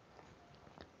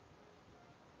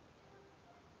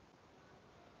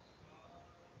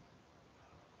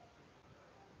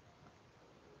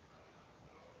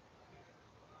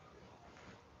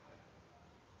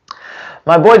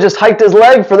 My boy just hiked his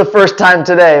leg for the first time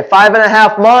today.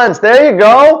 5.5 months. There you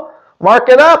go. Mark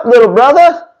it up, little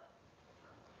brother.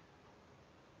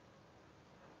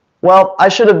 Well, I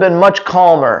should have been much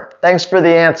calmer. Thanks for the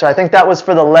answer. I think that was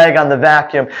for the leg on the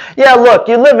vacuum. Yeah, look,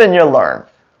 you live and you learn.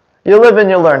 You live and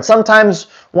you learn. Sometimes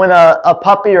when a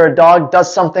puppy or a dog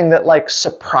does something that like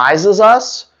surprises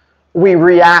us, we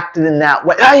react in that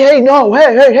way. Hey, no,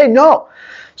 hey, no.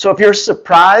 So if you're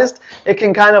surprised, it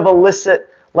can kind of elicit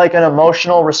like an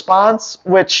emotional response,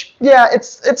 which, yeah,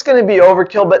 it's going to be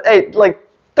overkill, but hey, like,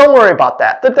 don't worry about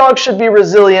that. The dog should be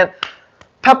resilient.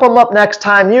 Pep him up next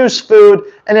time, use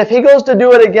food, and if he goes to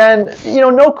do it again, you know,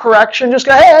 no correction, just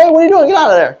go, hey, what are you doing? Get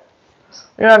out of there.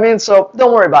 You know what I mean? So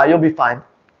don't worry about it. You'll be fine.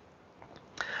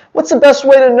 What's the best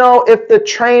way to know if the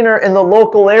trainer in the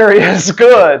local area is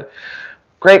good?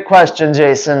 Great question,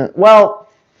 Jason. Well,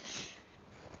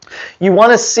 you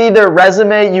want to see their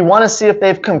resume. You want to see if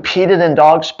they've competed in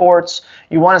dog sports.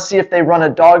 You want to see if they run a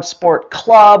dog sport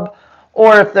club,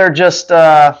 or if they're just,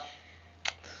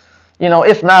 you know,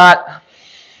 if not,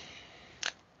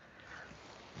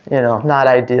 you know, not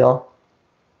ideal.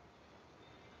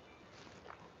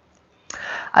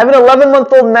 I have an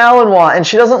 11-month-old Malinois, and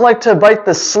she doesn't like to bite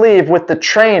the sleeve with the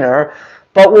trainer,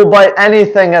 but will bite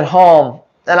anything at home.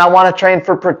 And I want to train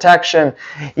for protection.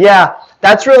 Yeah,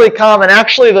 that's really common.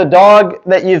 Actually, the dog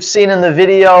that you've seen in the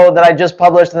video that I just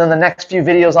published, and then the next few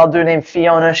videos I'll do named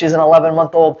Fiona, she's an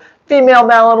 11-month-old female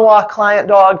Malinois client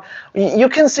dog. You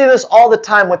can see this all the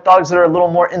time with dogs that are a little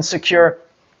more insecure,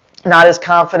 not as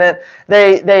confident.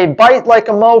 They bite like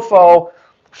a mofo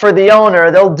for the owner.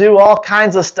 They'll do all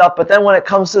kinds of stuff, but then when it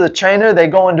comes to the trainer, they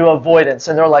go into avoidance,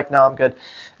 and they're like, no, I'm good.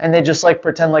 And they just like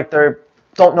pretend like they're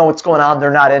don't know what's going on.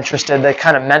 They're not interested. They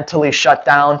kind of mentally shut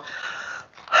down.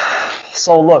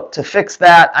 So look, to fix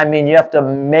that, I mean, you have to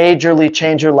majorly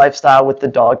change your lifestyle with the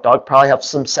dog. Dog probably has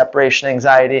some separation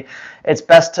anxiety. It's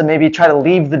best to maybe try to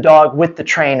leave the dog with the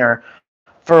trainer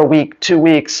for a week, 2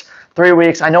 weeks, 3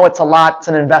 weeks. I know it's a lot. It's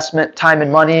an investment, time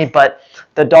and money, but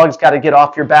the dog's got to get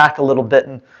off your back a little bit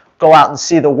and go out and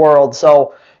see the world.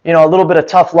 So, you know, a little bit of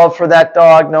tough love for that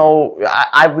dog. No,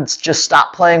 I would just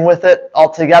stop playing with it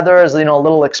altogether as, you know, a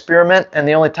little experiment. And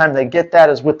the only time they get that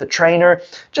is with the trainer.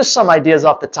 Just some ideas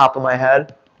off the top of my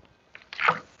head.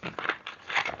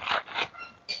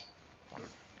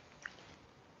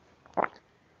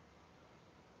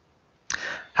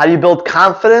 How do you build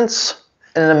confidence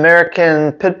in an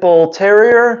American Pit Bull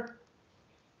Terrier?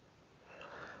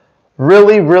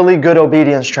 Really, really good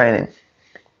obedience training.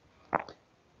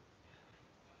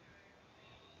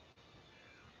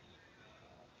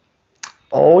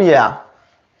 Oh yeah.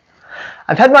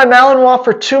 I've had my Malinois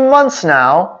for 2 months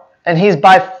now, and he's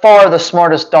by far the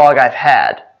smartest dog I've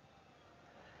had.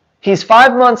 He's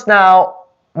 5 months now,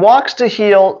 walks to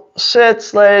heel,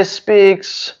 sits, lays,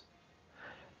 speaks.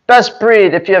 Best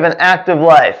breed if you have an active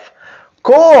life.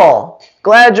 Cool.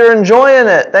 Glad you're enjoying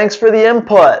it. Thanks for the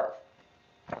input.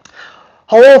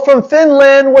 Hello from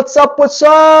Finland. What's up? What's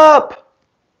up?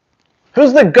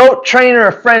 Who's the GOAT trainer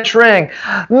of French Ring?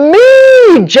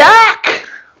 Me, Jack.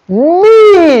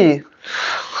 Me.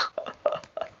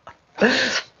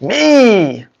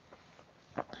 Me.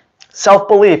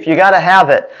 Self-belief. You got to have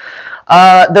it.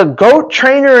 The GOAT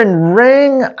trainer in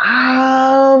Ring,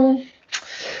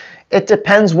 it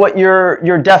depends what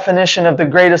your definition of the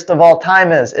greatest of all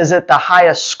time is. Is it the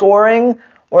highest scoring,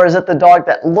 or is it the dog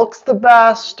that looks the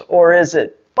best, or is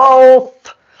it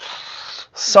both?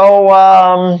 So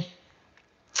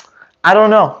I don't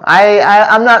know.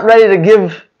 I'm not ready to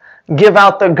give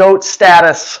out the GOAT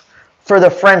status for the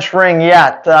French Ring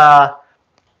yet.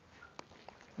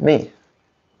 Me.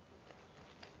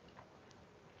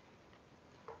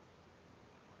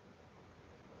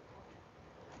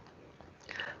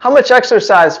 How much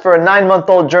exercise for a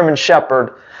 9-month-old German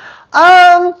Shepherd?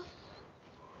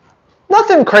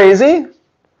 Nothing crazy. You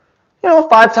know,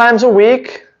 5 times a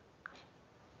week.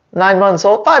 9 months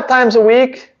old, 5 times a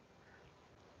week.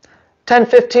 10,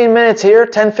 15 minutes here,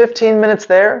 10, 15 minutes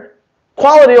there.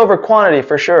 Quality over quantity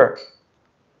for sure.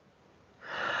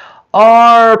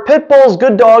 Are Pit Bulls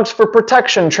good dogs for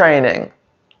protection training?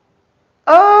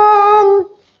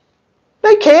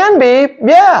 They can be,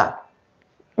 yeah.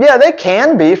 Yeah, they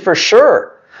can be for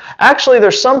sure. Actually,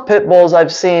 there's some Pit Bulls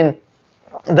I've seen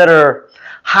that are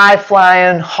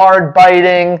high-flying,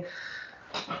 hard-biting,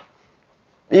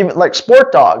 even like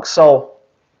sport dogs. So,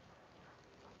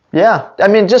 yeah, I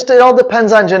mean, just it all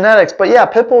depends on genetics. But yeah,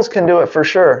 Pit Bulls can do it for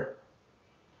sure.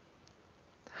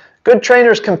 Good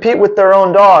trainers compete with their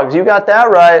own dogs. You got that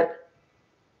right.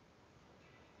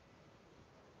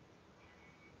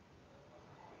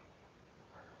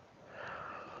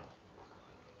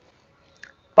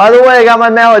 By the way, I got my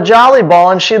Mallet Jolly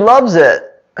Ball, and she loves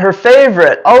it. Her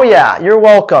favorite. Oh, yeah, you're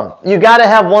welcome. You got to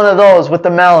have one of those with the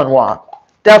Malinois.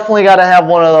 Definitely got to have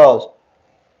one of those.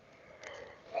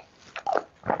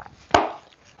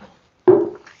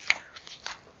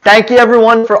 Thank you,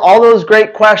 everyone, for all those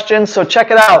great questions. So check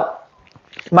it out.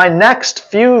 My next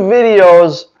few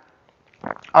videos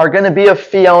are going to be of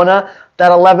Fiona,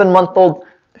 that 11-month-old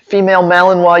female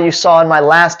Malinois you saw in my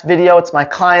last video. It's my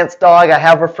client's dog. I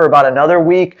have her for about another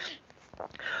week.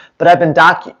 But I've been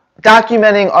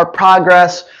documenting our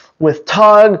progress with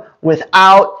Tug,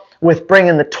 without, with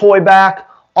bringing the toy back,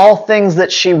 all things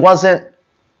that she wasn't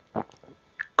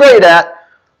great at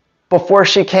before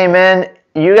she came in.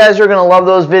 You guys are going to love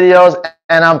those videos,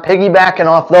 and I'm piggybacking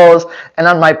off those. And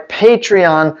on my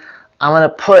Patreon, I'm going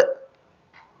to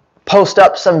post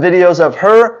up some videos of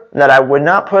her that I would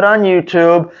not put on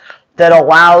YouTube that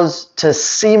allows to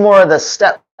see more of the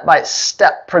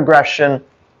step-by-step progression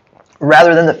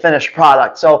rather than the finished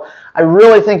product. So I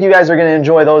really think you guys are going to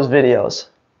enjoy those videos.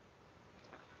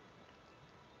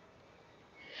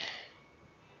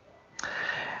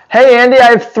 Hey Andy,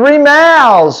 I have 3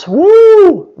 Mals.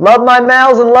 Woo! Love my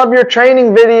Mals and love your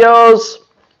training videos.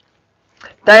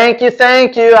 Thank you,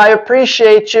 thank you. I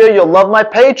appreciate you. You'll love my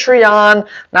Patreon.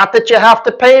 Not that you have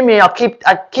to pay me. I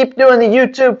keep doing the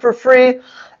YouTube for free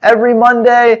every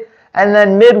Monday, and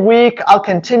then midweek I'll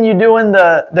continue doing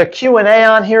the Q&A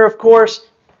on here, of course.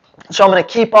 So I'm going to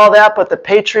keep all that, but the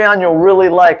Patreon you'll really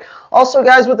like. Also,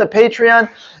 guys, with the Patreon,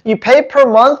 you pay per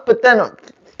month, but then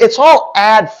it's all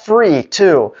ad-free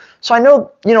too. So I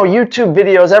know, you know, YouTube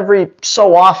videos every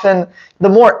so often, the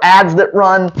more ads that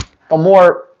run, the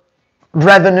more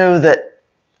revenue that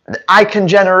I can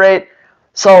generate.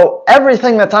 So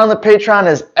everything that's on the Patreon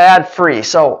is ad-free.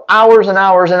 So hours and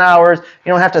hours and hours.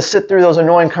 You don't have to sit through those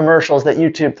annoying commercials that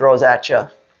YouTube throws at you.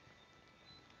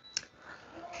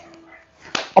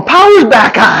 Oh, power's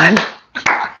back on.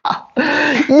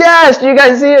 Yes, do you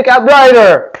guys see it got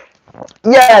brighter?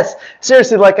 Yes,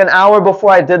 seriously, like an hour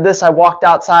before I did this, I walked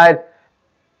outside.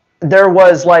 There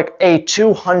was like a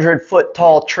 200-foot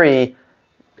tall tree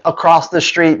across the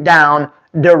street down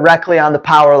directly on the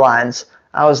power lines.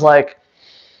 I was like,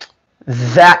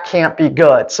 that can't be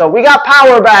good. So we got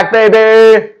power back,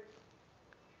 baby.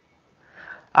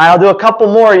 I'll do a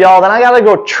couple more, y'all. Then I got to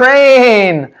go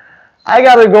train. I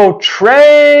got to go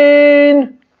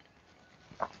train.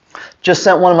 Just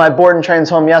sent one of my board and trains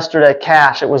home yesterday,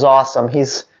 Cash. It was awesome.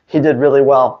 He did really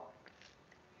well.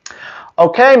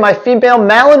 Okay, my female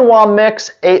Malinois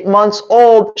mix, 8 months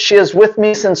old. She is with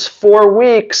me since 4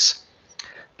 weeks.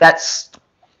 That's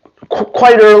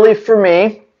quite early for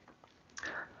me.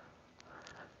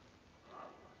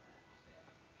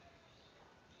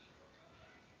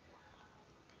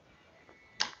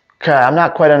 Okay, I'm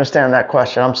not quite understanding that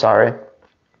question. I'm sorry.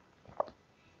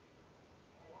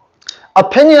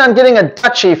 Opinion on getting a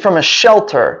Dutchie from a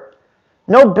shelter.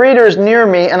 No breeders near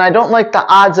me, and I don't like the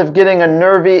odds of getting a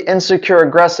nervy, insecure,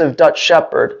 aggressive Dutch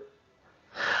Shepherd.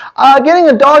 Getting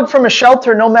a dog from a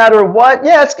shelter, no matter what,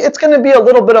 yeah, it's going to be a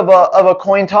little bit of a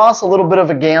coin toss, a little bit of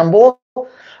a gamble.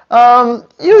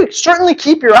 You certainly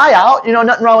keep your eye out. You know,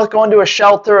 nothing wrong with going to a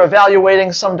shelter,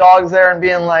 evaluating some dogs there and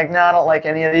being like, nah, I don't like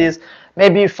any of these.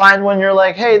 Maybe you find one you're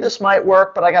like, hey, this might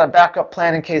work, but I got a backup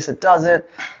plan in case it doesn't.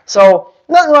 So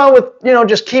nothing wrong with, you know,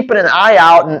 just keeping an eye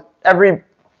out and every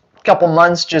couple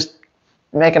months just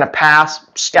making a pass,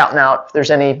 scouting out if there's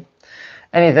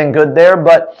anything good there.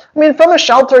 But I mean, from a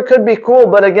shelter it could be cool,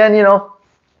 but again, you know,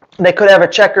 they could have a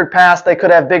checkered past, they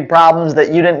could have big problems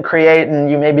that you didn't create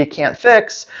and you maybe can't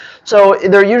fix. So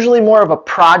they're usually more of a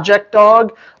project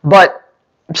dog, but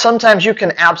sometimes you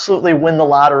can absolutely win the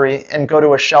lottery and go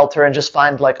to a shelter and just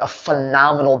find like a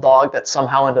phenomenal dog that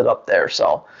somehow ended up there.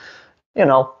 So, you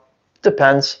know,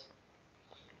 depends.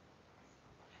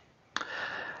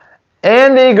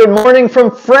 Andy, good morning from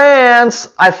France.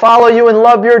 I follow you and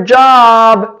love your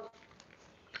job.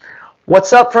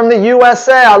 What's up from the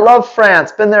USA? I love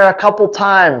France. Been there a couple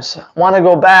times. Want to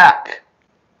go back.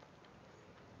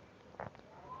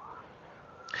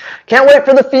 Can't wait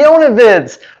for the Fiona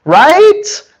vids, right?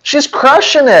 She's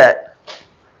crushing it.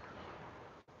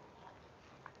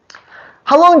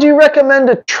 How long do you recommend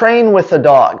to train with a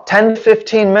dog? 10 to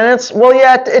 15 minutes? Well,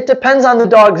 yeah, it depends on the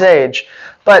dog's age.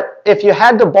 But if you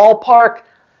had to ballpark,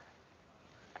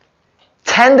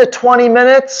 10 to 20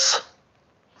 minutes,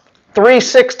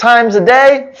 3-6 times a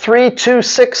day,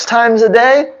 3-6 times a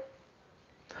day.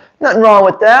 Nothing wrong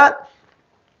with that.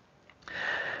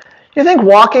 You think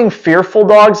walking fearful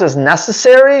dogs is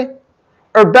necessary,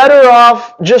 or better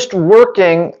off just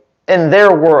working in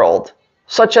their world,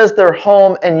 such as their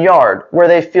home and yard, where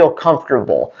they feel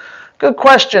comfortable? Good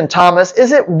question, Thomas.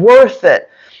 Is it worth it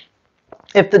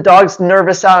if the dog's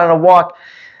nervous out on a walk?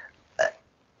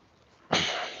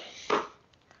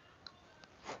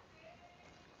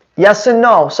 Yes and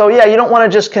no. So yeah, you don't want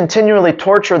to just continually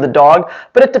torture the dog,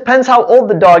 but it depends how old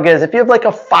the dog is. If you have like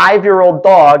a 5-year-old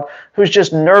dog who's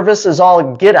just nervous as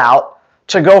all get out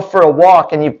to go for a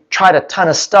walk and you tried a ton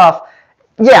of stuff,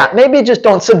 yeah, maybe just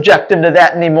don't subject him to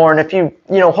that anymore. And if you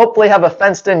hopefully have a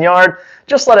fenced in yard,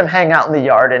 just let him hang out in the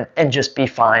yard and just be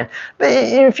fine. But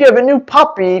if you have a new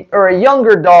puppy or a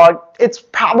younger dog, it's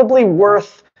probably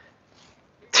worth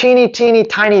teeny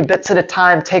tiny bits at a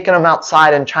time, taking them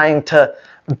outside and trying to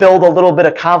build a little bit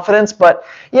of confidence. But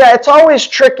yeah, it's always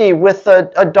tricky with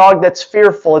a dog that's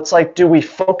fearful. It's like, do we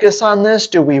focus on this?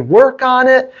 Do we work on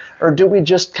it? Or do we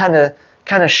just kind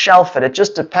of shelf it? It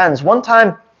just depends. One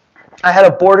time I had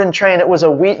a board and train. It was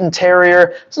a Wheaten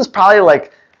Terrier. This is probably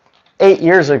like 8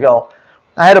 years ago.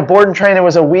 I had a board and train. It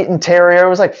was a Wheaten Terrier. It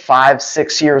was like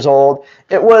 5-6 years old.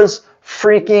 It was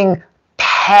freaking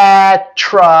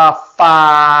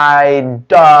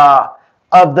petrified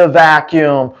of the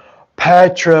vacuum.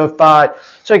 Petrified.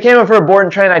 So I came in for a board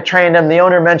and train. I trained him. The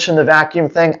owner mentioned the vacuum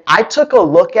thing. I took a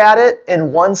look at it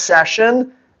in one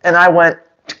session and I went,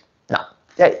 no.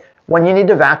 Hey, when you need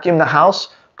to vacuum the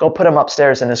house, go put him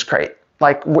upstairs in his crate.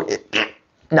 Like,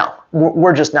 no,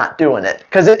 we're just not doing it.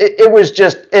 Because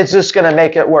it's just going to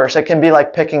make it worse. It can be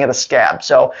like picking at a scab.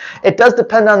 So it does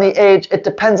depend on the age. It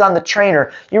depends on the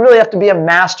trainer. You really have to be a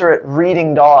master at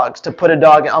reading dogs to put a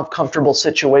dog in an uncomfortable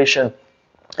situation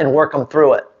and work them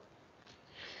through it.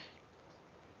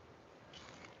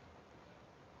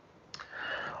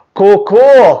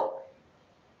 Cool.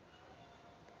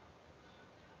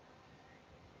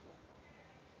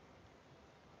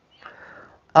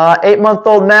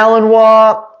 8-month-old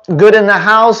Malinois, good in the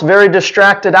house, very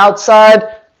distracted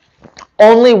outside.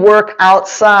 Only work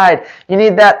outside. You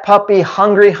need that puppy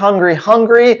hungry, hungry,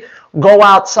 hungry. Go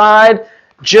outside.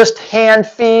 Just hand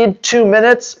feed 2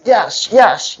 minutes. Yes,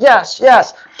 yes, yes,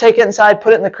 yes. Take it inside,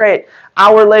 put it in the crate.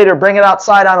 Hour later, bring it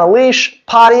outside on a leash,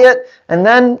 potty it, and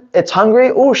then it's hungry.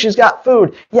 Ooh, she's got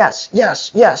food. Yes,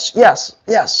 yes, yes, yes,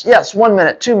 yes, yes. 1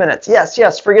 minute, 2 minutes. Yes,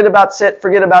 yes. Forget about sit,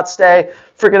 forget about stay,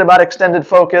 forget about extended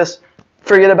focus,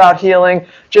 forget about healing.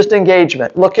 Just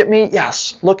engagement. Look at me,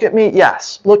 yes. Look at me,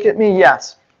 yes. Look at me,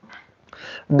 yes.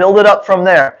 Build it up from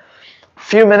there.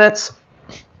 Few minutes,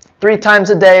 3 times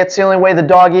a day. It's the only way the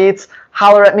dog eats.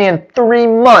 Holler at me in 3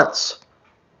 months.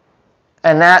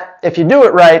 And that, if you do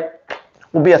it right,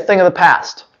 will be a thing of the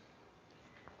past.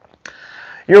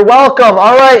 You're welcome.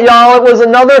 All right, y'all. It was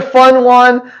another fun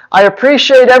one. I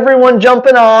appreciate everyone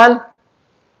jumping on.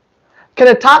 Can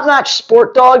a top-notch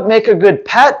sport dog make a good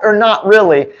pet or not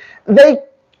really? They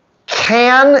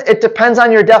can. It depends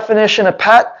on your definition of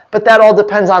pet, but that all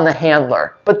depends on the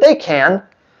handler. But they can.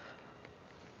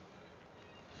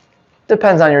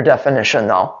 Depends on your definition,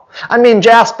 though. I mean,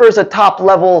 Jasper's a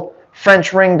top-level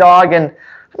French ring dog, and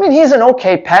I mean, he's an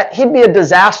okay pet. He'd be a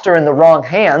disaster in the wrong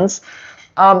hands.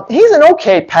 He's an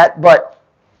okay pet, but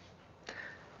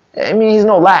I mean, he's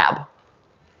no lab.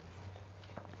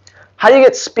 How do you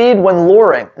get speed when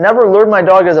luring? Never lured my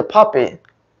dog as a puppy.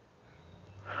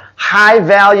 High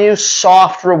value,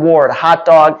 soft reward. A hot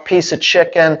dog, piece of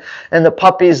chicken, and the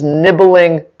puppy's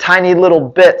nibbling tiny little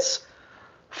bits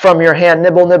from your hand.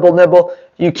 Nibble, nibble, nibble.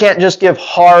 You can't just give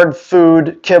hard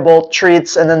food, kibble,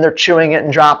 treats, and then they're chewing it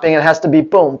and dropping. It has to be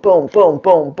boom, boom, boom,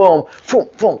 boom, boom, boom,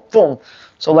 boom, boom.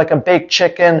 So like a baked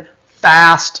chicken,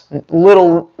 fast,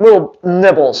 little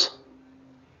nibbles.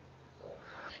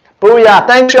 Booyah.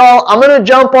 Thanks, y'all. I'm going to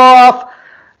jump off.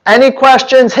 Any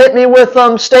questions, hit me with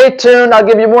them. Stay tuned. I'll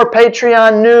give you more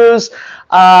Patreon news.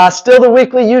 Still the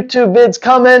weekly YouTube vids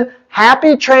coming.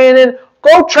 Happy training.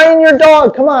 Go train your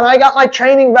dog. Come on, I got my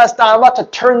training vest on. I'm about to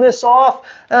turn this off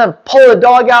and then pull the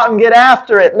dog out and get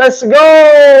after it. Let's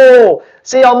go.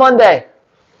 See y'all Monday.